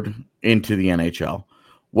forward into the NHL.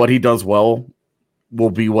 What he does well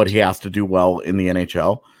will be what he has to do well in the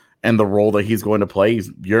NHL, and the role that he's going to play.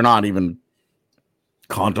 You're not even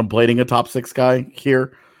contemplating a top 6 guy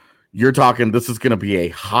here. You're talking this is going to be a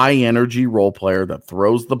high energy role player that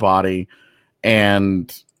throws the body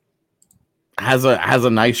and has a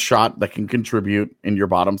nice shot that can contribute in your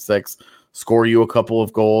bottom 6, score you a couple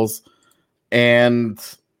of goals. And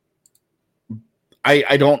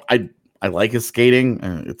I like his skating.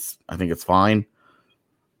 I think it's fine.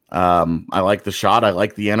 I like the shot. I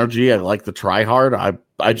like the energy. I like the try hard.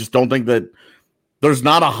 I just don't think that there's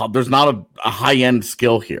not a high end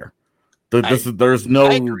skill here. There's no.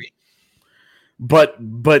 I agree. But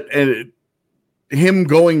him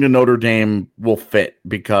going to Notre Dame will fit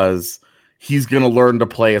because he's going to learn to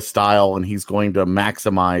play a style and he's going to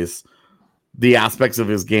maximize the aspects of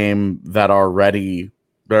his game that are ready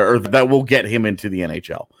or that will get him into the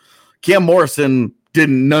NHL. Cam Morrison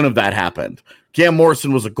none of that happened. Cam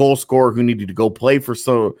Morrison was a goal scorer who needed to go play for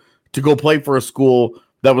a school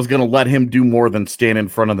that was going to let him do more than stand in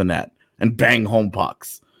front of the net and bang home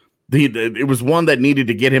pucks. It was one that needed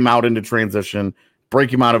to get him out into transition,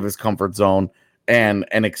 break him out of his comfort zone, and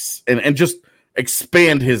just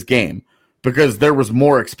expand his game, because there was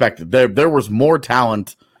more expected. There was more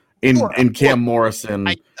talent in Cam Morrison.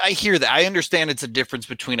 I hear that. I understand it's a difference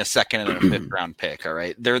between a second and a fifth round pick. All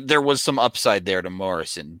right, there was some upside there to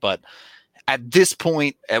Morrison, but at this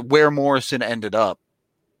point, at where Morrison ended up,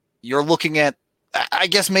 you're looking at, I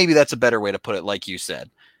guess maybe that's a better way to put it. Like you said,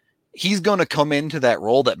 he's going to come into that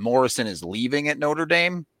role that Morrison is leaving at Notre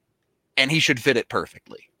Dame, and he should fit it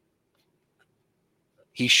perfectly.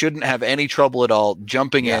 He shouldn't have any trouble at all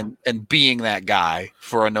jumping in and being that guy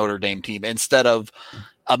for a Notre Dame team instead of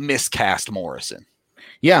a miscast Morrison.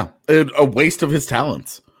 Yeah, a waste of his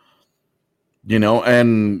talents.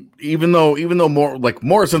 And even though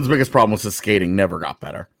Morrison's biggest problem was his skating never got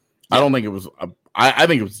better. Yeah. I don't think it was. I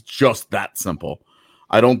think it was just that simple.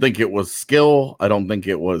 I don't think it was skill. I don't think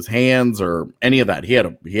it was hands or any of that.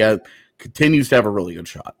 He continues to have a really good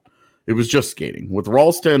shot. It was just skating. With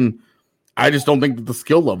Rolston, I just don't think that the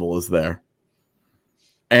skill level is there.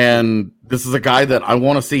 And this is a guy that I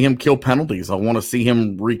want to see him kill penalties. I want to see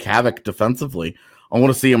him wreak havoc defensively. I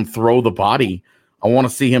want to see him throw the body. I want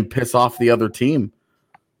to see him piss off the other team.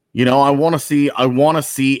 I want to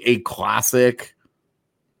see a classic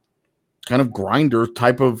kind of grinder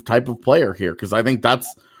type of player here, because I think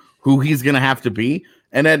that's who he's going to have to be.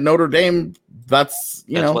 And at Notre Dame, that's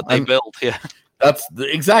what they built. Yeah, that's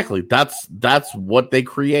what they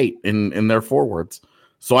create in their forwards.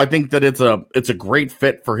 So I think that it's a great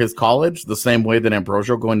fit for his college, the same way that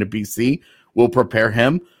Ambrosio going to BC will prepare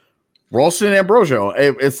him. Rolston and Ambrosio,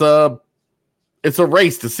 it's a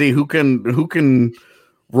race to see who can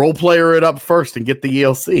role player it up first and get the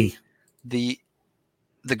ELC.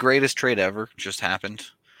 The greatest trade ever just happened.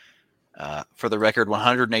 For the record,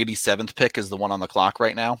 187th pick is the one on the clock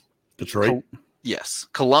right now. Detroit? Yes.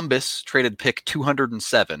 Columbus traded pick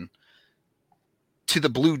 207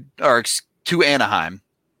 to Anaheim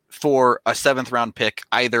for a 7th round pick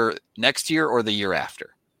either next year or the year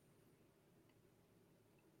after.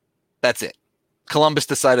 That's it. Columbus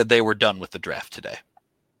decided they were done with the draft today.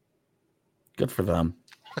 Good for them.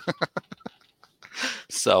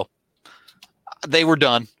 So they were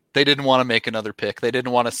done. They didn't want to make another pick. They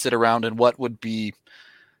didn't want to sit around in what would be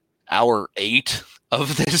hour 8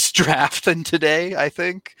 of this draft and today, I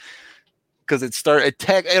think. Because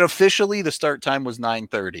officially the start time was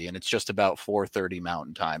 9:30, and it's just about 4:30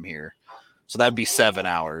 Mountain Time here. So that'd be 7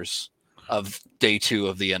 hours of day 2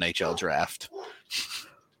 of the NHL Draft.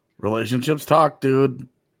 Relationships talk, dude.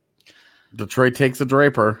 Detroit takes a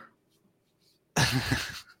Draper.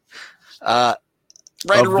 Ryder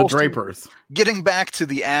of Rolston, the Drapers. Getting back to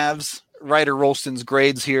the Avs, Ryder Rolston's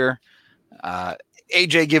grades here.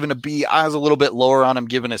 AJ given a B. I was a little bit lower on him,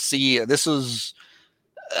 given a C. This is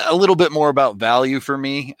a little bit more about value for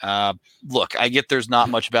me. Look, I get there's not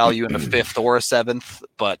much value in a 5th or a 7th,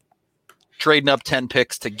 but trading up 10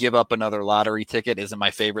 picks to give up another lottery ticket isn't my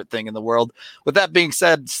favorite thing in the world. With that being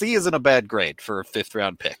said, C isn't a bad grade for a 5th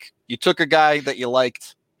round pick. You took a guy that you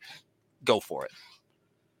liked, go for it.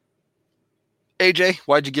 AJ,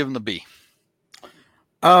 why'd you give him the B?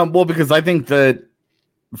 Well, because I think that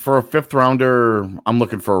for a 5th rounder, I'm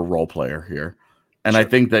looking for a role player here. And sure. I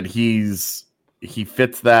think that he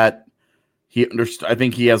fits that. I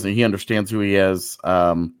think he understands who he is.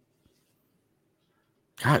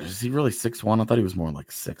 God, is he really 6'1"? I thought he was more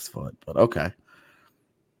like 6 foot, but okay.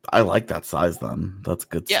 I like that size then. That's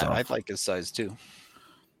good stuff. Yeah, I like his size too.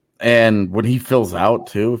 And when he fills out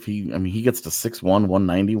too, he gets to 6'1",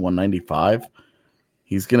 190, 195,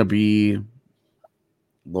 he's going to be a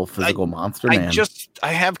little physical monster, man.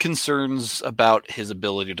 I have concerns about his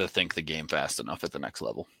ability to think the game fast enough at the next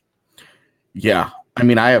level. Yeah.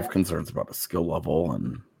 I have concerns about his skill level,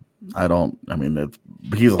 and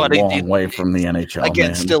he's a long way from the NHL. Again,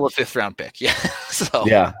 man. Still a 5th round pick. Yeah. So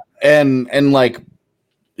yeah. And like,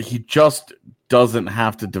 he just doesn't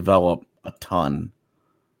have to develop a ton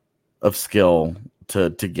of skill to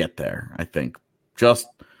get there. I think just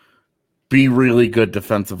be really good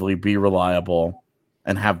defensively, be reliable,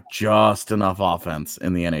 and have just enough offense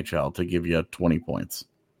in the NHL to give you 20 points.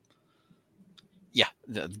 Yeah,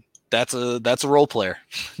 that's a role player,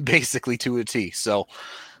 basically to a T. So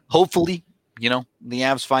hopefully, the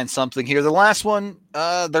Avs find something here. The last one,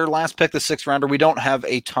 their last pick, the 6th rounder, we don't have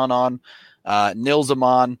a ton on. Nils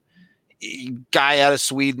Aman, guy out of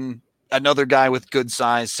Sweden. another guy with good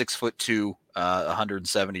size, 6'2",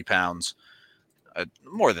 170 pounds.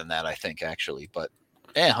 More than that, I think, actually, but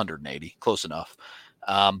 180, close enough.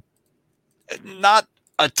 Not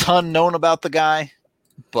a ton known about the guy,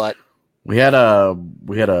 but we had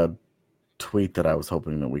a tweet that I was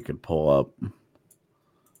hoping that we could pull up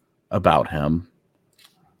about him.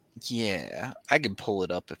 Yeah, I can pull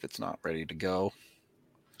it up if it's not ready to go.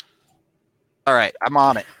 All right, I'm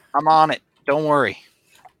on it. Don't worry.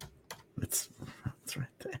 It's right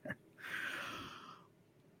there.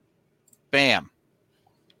 Bam.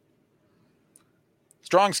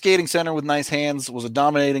 Strong skating center with nice hands, was a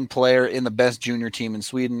dominating player in the best junior team in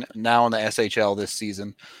Sweden, now in the SHL this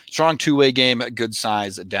season. Strong two-way game, good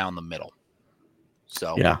size down the middle.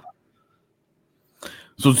 So yeah.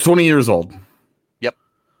 So it's 20 years old. Yep.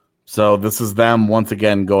 So this is them once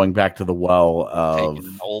again going back to the well of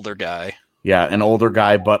taking an older guy. Yeah, an older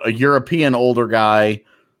guy, but a European older guy,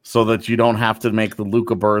 so that you don't have to make the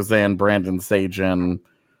Luka Burzan, Brandon Sagan.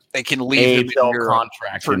 They can leave him in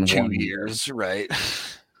contract for in 2 1 years, right?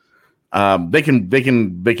 They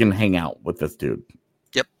can hang out with this dude.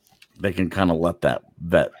 Yep. They can kind of let that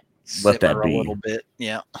Simmer be a little bit.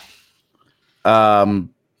 Yeah. And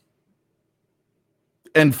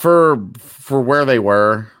for where they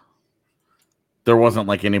were, there wasn't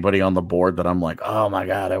like anybody on the board that I'm like, oh my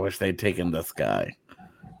God, I wish they'd taken this guy.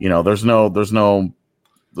 You know, there's no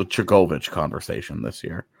the Chukovich conversation this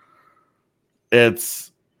year.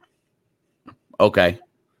 It's okay.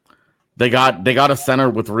 They got a center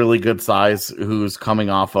with really good size who's coming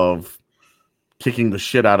off of kicking the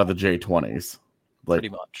shit out of the J20s. Like, pretty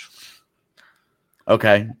much.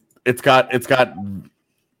 Okay. It's got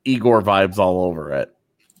Igor vibes all over it.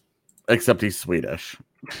 Except he's Swedish.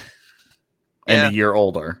 And a year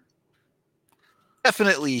older.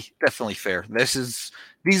 Definitely fair. These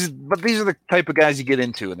are the type of guys you get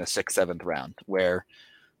into in the 6th, 7th round, where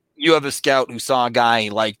you have a scout who saw a guy, he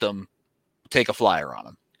liked them, take a flyer on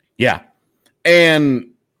him. Yeah.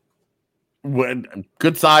 And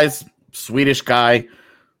good size, Swedish guy.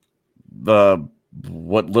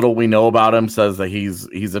 What little we know about him says that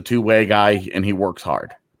he's a two-way guy and he works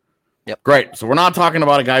hard. Yep. Great. So we're not talking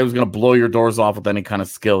about a guy who's going to blow your doors off with any kind of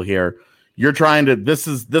skill here. We're trying to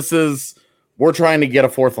get a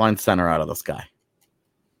fourth line center out of this guy.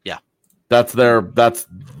 Yeah. That's their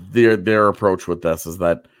approach with this, is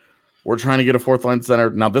that we're trying to get a fourth line center.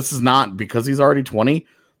 Now, this is not, because he's already 20,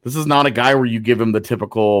 this is not a guy where you give him the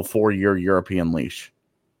typical 4-year European leash.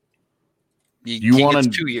 You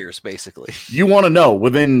want 2 years, basically. You want to know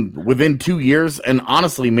within 2 years, and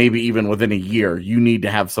honestly, maybe even within a year, you need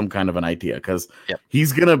to have some kind of an idea, because he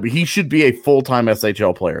should be a full-time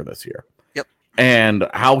SHL player this year. Yep. And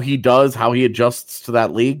how he adjusts to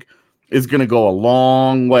that league is going to go a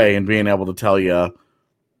long way in being able to tell you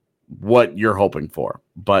what you're hoping for.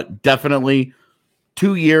 But definitely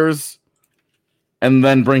 2 years, and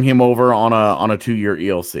then bring him over on a 2-year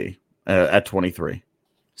ELC at 23.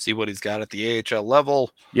 See what he's got at the AHL level.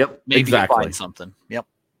 Yep, maybe exactly. find something. Yep,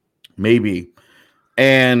 maybe.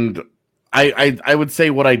 And I would say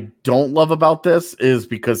what I don't love about this is,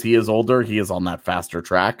 because he is older, he is on that faster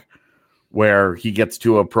track where he gets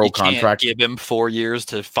to a pro contract. Give him 4 years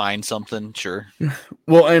to find something. Sure.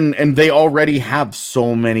 Well, and they already have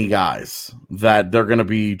so many guys that they're going to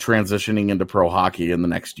be transitioning into pro hockey in the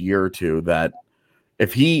next year or two, that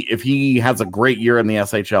if he has a great year in the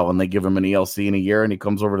SHL and they give him an ELC in a year and he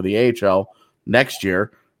comes over to the AHL next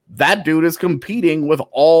year, that dude is competing with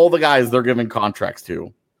all the guys they're giving contracts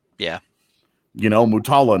to. Yeah. You know,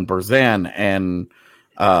 Mutala and Berzan and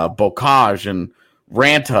Bocage and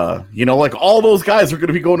Ranta, you know, like all those guys are going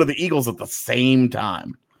to be going to the Eagles at the same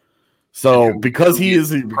time. So because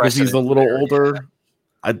he's a little older,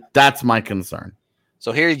 that's my concern.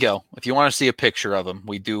 So here you go. If you want to see a picture of him,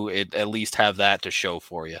 we do at least have that to show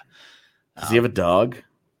for you. Does he have a dog?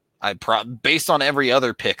 Based on every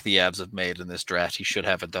other pick the Avs have made in this draft, he should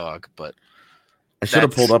have a dog. But I should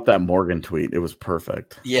have pulled up that Morgan tweet. It was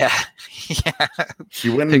perfect. Yeah, yeah. She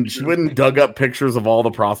went and dug up pictures of all the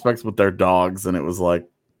prospects with their dogs, and it was like,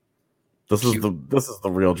 this is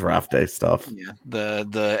the real draft day stuff. Yeah,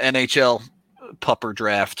 the NHL Pupper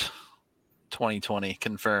Draft 2020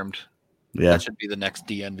 confirmed. Yeah, that should be the next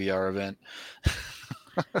DNVR event.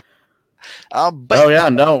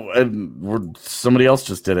 Somebody else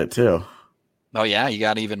just did it too. Oh yeah, you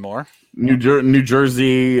got even more. New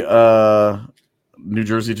Jersey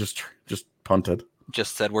just punted.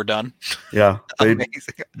 Just said we're done. Yeah,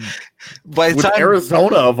 amazing. By the time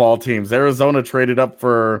Arizona of all teams, Arizona traded a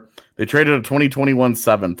 2021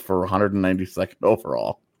 7th for 192nd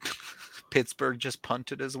overall. Pittsburgh just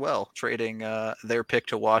punted as well, trading their pick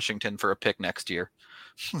to Washington for a pick next year.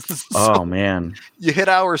 Oh, man. You hit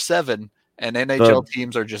hour 7, and NHL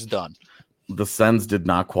teams are just done. The Sens did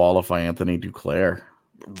not qualify Anthony Duclair.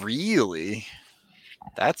 Really?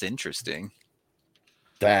 That's interesting.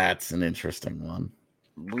 That's an interesting one.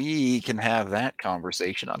 We can have that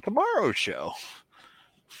conversation on tomorrow's show.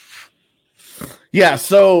 Yeah,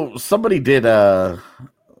 so somebody did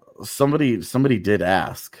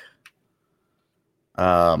ask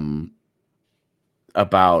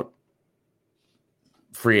about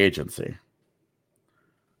free agency.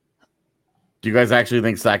 Do you guys actually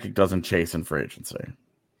think Sakic doesn't chase in free agency?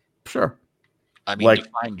 Sure. I mean,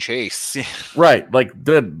 define chase. Right. Like,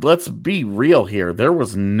 let's be real here. There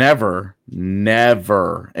was never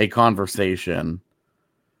a conversation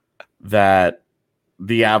that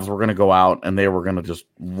the Avs were going to go out and they were going to just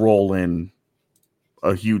roll in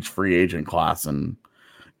a huge free agent class. And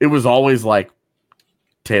it was always like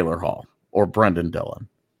Taylor Hall or Brendan Dillon.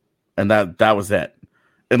 And that was it.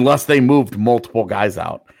 Unless they moved multiple guys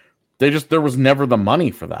out. There was never the money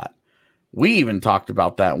for that. We even talked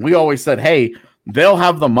about that. We always said, hey, they'll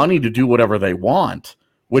have the money to do whatever they want,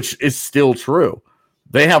 which is still true.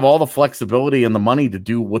 They have all the flexibility and the money to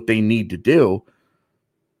do what they need to do.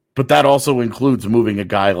 But that also includes moving a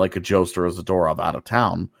guy like a Joster or Zadorov out of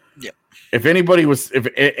town. Yep. If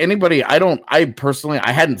anybody, I personally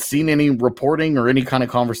hadn't seen any reporting or any kind of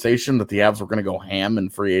conversation that the Avs were going to go ham in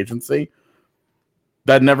free agency.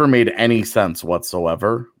 That never made any sense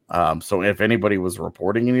whatsoever. So if anybody was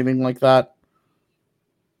reporting anything like that,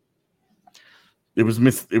 it was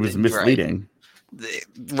misleading.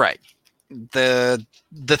 Right. The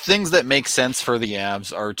things that make sense for the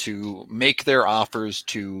Avs are to make their offers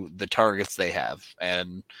to the targets they have.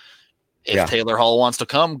 And if Taylor Hall wants to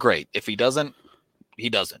come, great. If he doesn't, he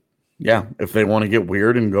doesn't. Yeah. If they want to get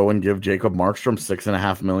weird and go and give Jacob Markstrom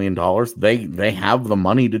 $6.5 million, they have the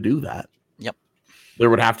money to do that. Yep. There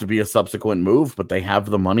would have to be a subsequent move, but they have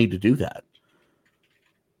the money to do that.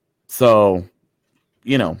 So,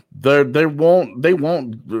 they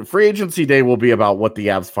won't. Free agency day will be about what the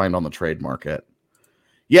Avs find on the trade market.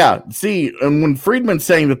 Yeah, see, and when Friedman's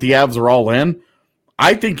saying that the Avs are all in,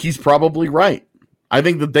 I think he's probably right. I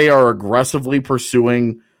think that they are aggressively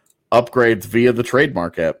pursuing upgrades via the trade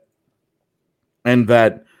market, and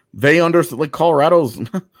that they understand. Like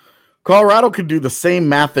Colorado can do the same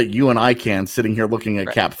math that you and I can, sitting here looking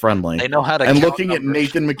at Cap Friendly. They know how to and looking at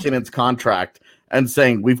Nathan McKinnon's contract and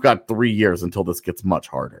saying we've got 3 years until this gets much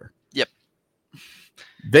harder. Yep.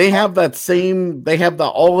 They have that same. They have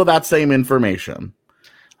all of that same information.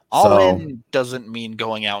 All in doesn't mean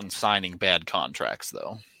going out and signing bad contracts,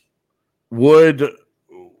 though. What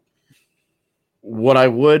I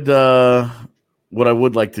would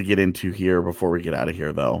like to get into here before we get out of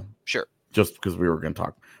here, though. Sure. Just because we were going to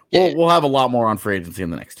talk. We'll have a lot more on free agency in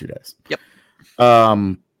the next 2 days. Yep.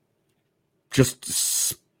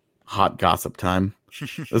 Just hot gossip time.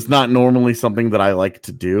 It's not normally something that I like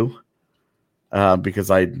to do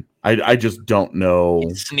because I just don't know.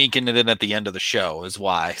 Sneaking it in at the end of the show is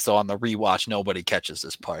why. So on the rewatch, nobody catches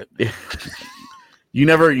this part. You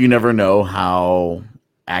never know how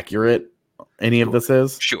accurate any of this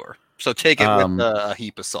is. Sure. So take it with a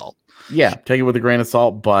heap of salt. Yeah, take it with a grain of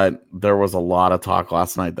salt, but there was a lot of talk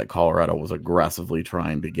last night that Colorado was aggressively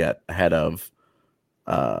trying to get ahead of,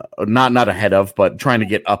 not ahead of, but trying to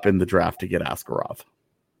get up in the draft to get Askarov.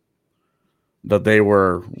 That they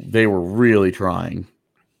were really trying,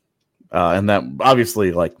 and that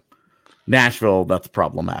obviously, like Nashville, that's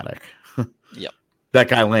problematic. Yep, that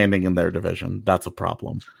guy landing in their division, that's a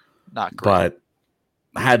problem. Not great. But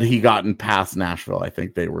had he gotten past Nashville, I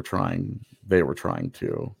think they were trying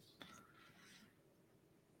to.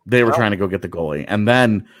 They were trying to go get the goalie. And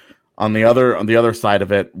then on the other side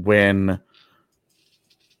of it, when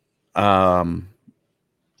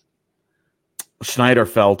Schneider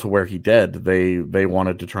fell to where he did, they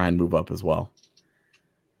wanted to try and move up as well.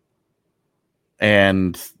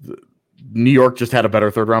 And New York just had a better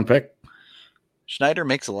third-round pick. Schneider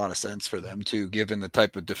makes a lot of sense for them, too, given the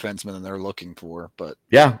type of defenseman that they're looking for. But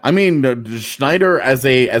yeah, I mean, Schneider as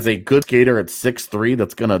a good skater at 6'3",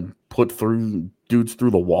 that's going to put dudes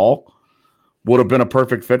through the wall would have been a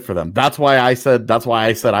perfect fit for them. That's why I said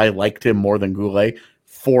I liked him more than Goulet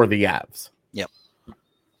for the Avs. Yep.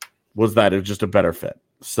 Was that it was just a better fit.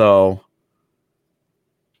 So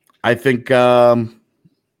I think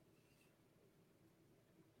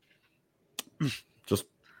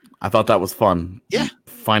I thought that was fun. Yeah.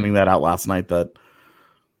 Finding that out last night that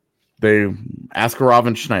they Askarov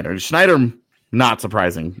and Schneider. Schneider, not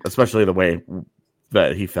surprising, especially the way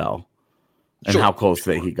that he fell. and how close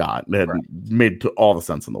he got. It made all the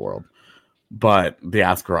sense in the world. But the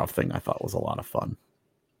Askarov thing I thought was a lot of fun.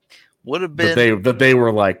 Would have been that they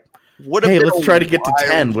were like, hey, let's try to get to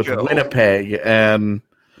 10 with Winnipeg, and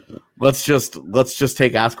let's just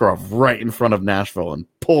take Askarov right in front of Nashville and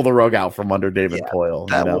pull the rug out from under David Poile.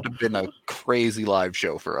 That would have been a crazy live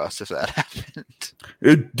show for us if that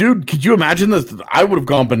happened. Dude, could you imagine this? I would have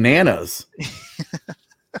gone bananas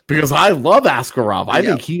because I love Askarov. I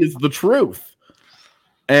think he is the truth.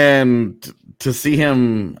 And to see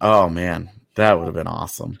him, oh man, that would have been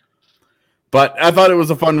awesome. But I thought it was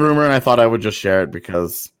a fun rumor, and I thought I would just share it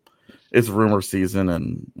because it's rumor season,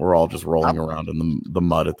 and we're all just rolling around in the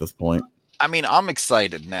mud at this point. I mean, I'm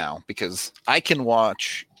excited now because I can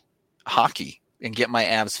watch hockey and get my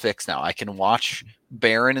abs fixed now. I can watch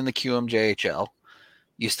Barron in the QMJHL.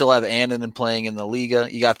 You still have Annanen playing in the Liga.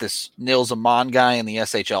 You got this Nils Amon guy in the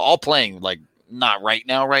SHL, all playing like not right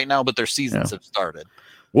now, but their seasons have started.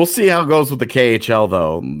 We'll see how it goes with the KHL,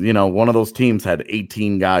 though. You know, one of those teams had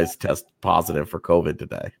 18 guys test positive for COVID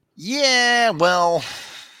today. Yeah, well,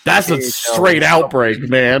 that's a straight outbreak,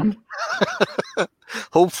 man.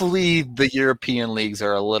 Hopefully the European leagues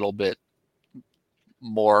are a little bit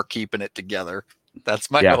more keeping it together. That's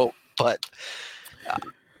my hope. But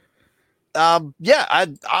I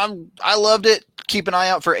loved it. Keep an eye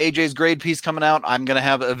out for AJ's grade piece coming out. I'm going to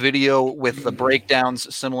have a video with the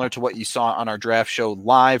breakdowns similar to what you saw on our draft show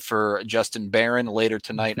live for Justin Barron later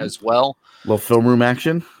tonight as well. Little film room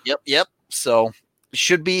action. Yep. So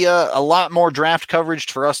should be a lot more draft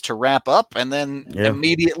coverage for us to wrap up and then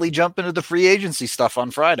immediately jump into the free agency stuff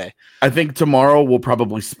on Friday. I think tomorrow we'll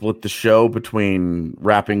probably split the show between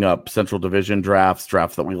wrapping up Central Division drafts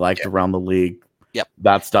that we liked around the league. Yep.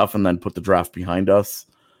 That stuff, and then put the draft behind us.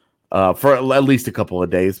 For at least a couple of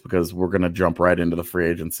days, because we're going to jump right into the free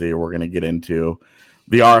agency. We're going to get into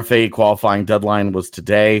the RFA qualifying deadline was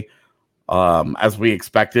today. As we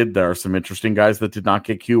expected, there are some interesting guys that did not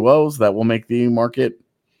get QOs that will make the market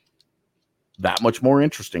that much more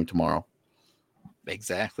interesting tomorrow.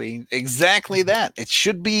 Exactly that. It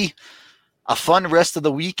should be a fun rest of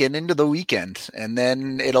the weekend into the weekend, and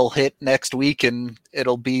then it'll hit next week and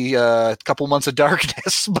it'll be a couple months of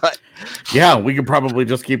darkness. But yeah, we could probably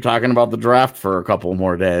just keep talking about the draft for a couple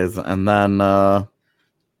more days and then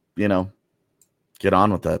get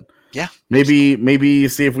on with it. Yeah, maybe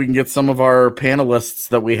see if we can get some of our panelists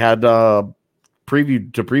that we had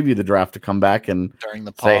preview the draft to come back and during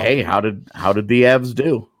the say, hey, how did the Avs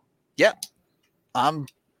do? Yeah, I'm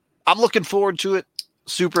looking forward to it.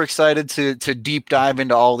 Super excited to deep dive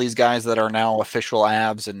into all these guys that are now official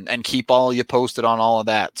Avs and keep all you posted on all of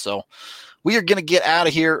that. So we are going to get out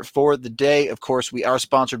of here for the day. Of course, we are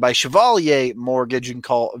sponsored by Chevalier Mortgage. You can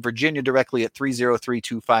call Virginia directly at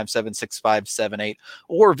 303-257-6578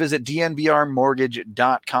 or visit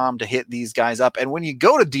DNVRmortgage.com to hit these guys up. And when you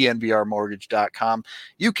go to DNVRmortgage.com,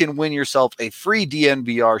 you can win yourself a free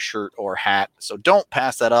DNVR shirt or hat. So don't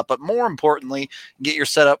pass that up. But more importantly, get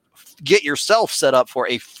yourself set up for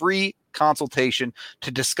a free consultation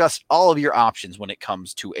to discuss all of your options when it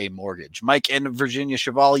comes to a mortgage. Mike and Virginia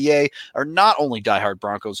Chevalier are not only diehard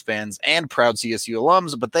Broncos fans and proud CSU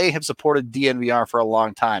alums, but they have supported DNVR for a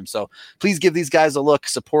long time. So please give these guys a look.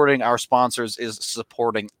 Supporting our sponsors is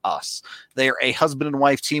supporting us. They are a husband and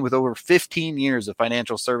wife team with over 15 years of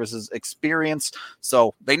financial services experience.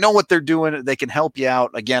 So they know what they're doing. They can help you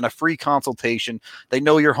out. Again, a free consultation. They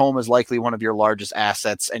know your home is likely one of your largest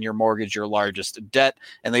assets and your mortgage your largest debt,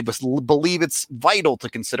 and they believe it's vital to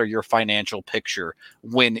consider your financial picture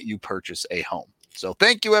when you purchase a home. So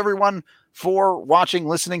thank you everyone for watching,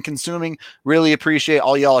 listening, consuming. Really appreciate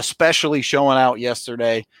all y'all, especially showing out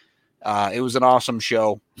yesterday. It was an awesome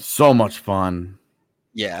show. So much fun.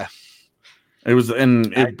 Yeah. It was,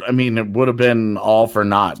 and it would have been all for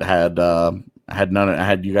naught had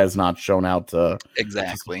you guys not shown out to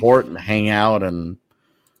support and hang out and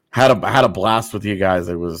had a blast with you guys.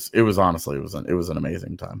 It was honestly, it was an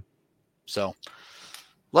amazing time. So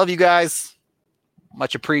love you guys.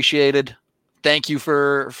 Much appreciated. Thank you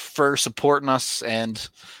for supporting us. And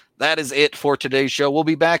that is it for today's show. We'll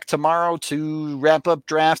be back tomorrow to wrap up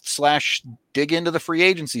draft / dig into the free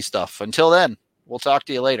agency stuff. Until then, we'll talk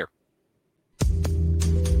to you later.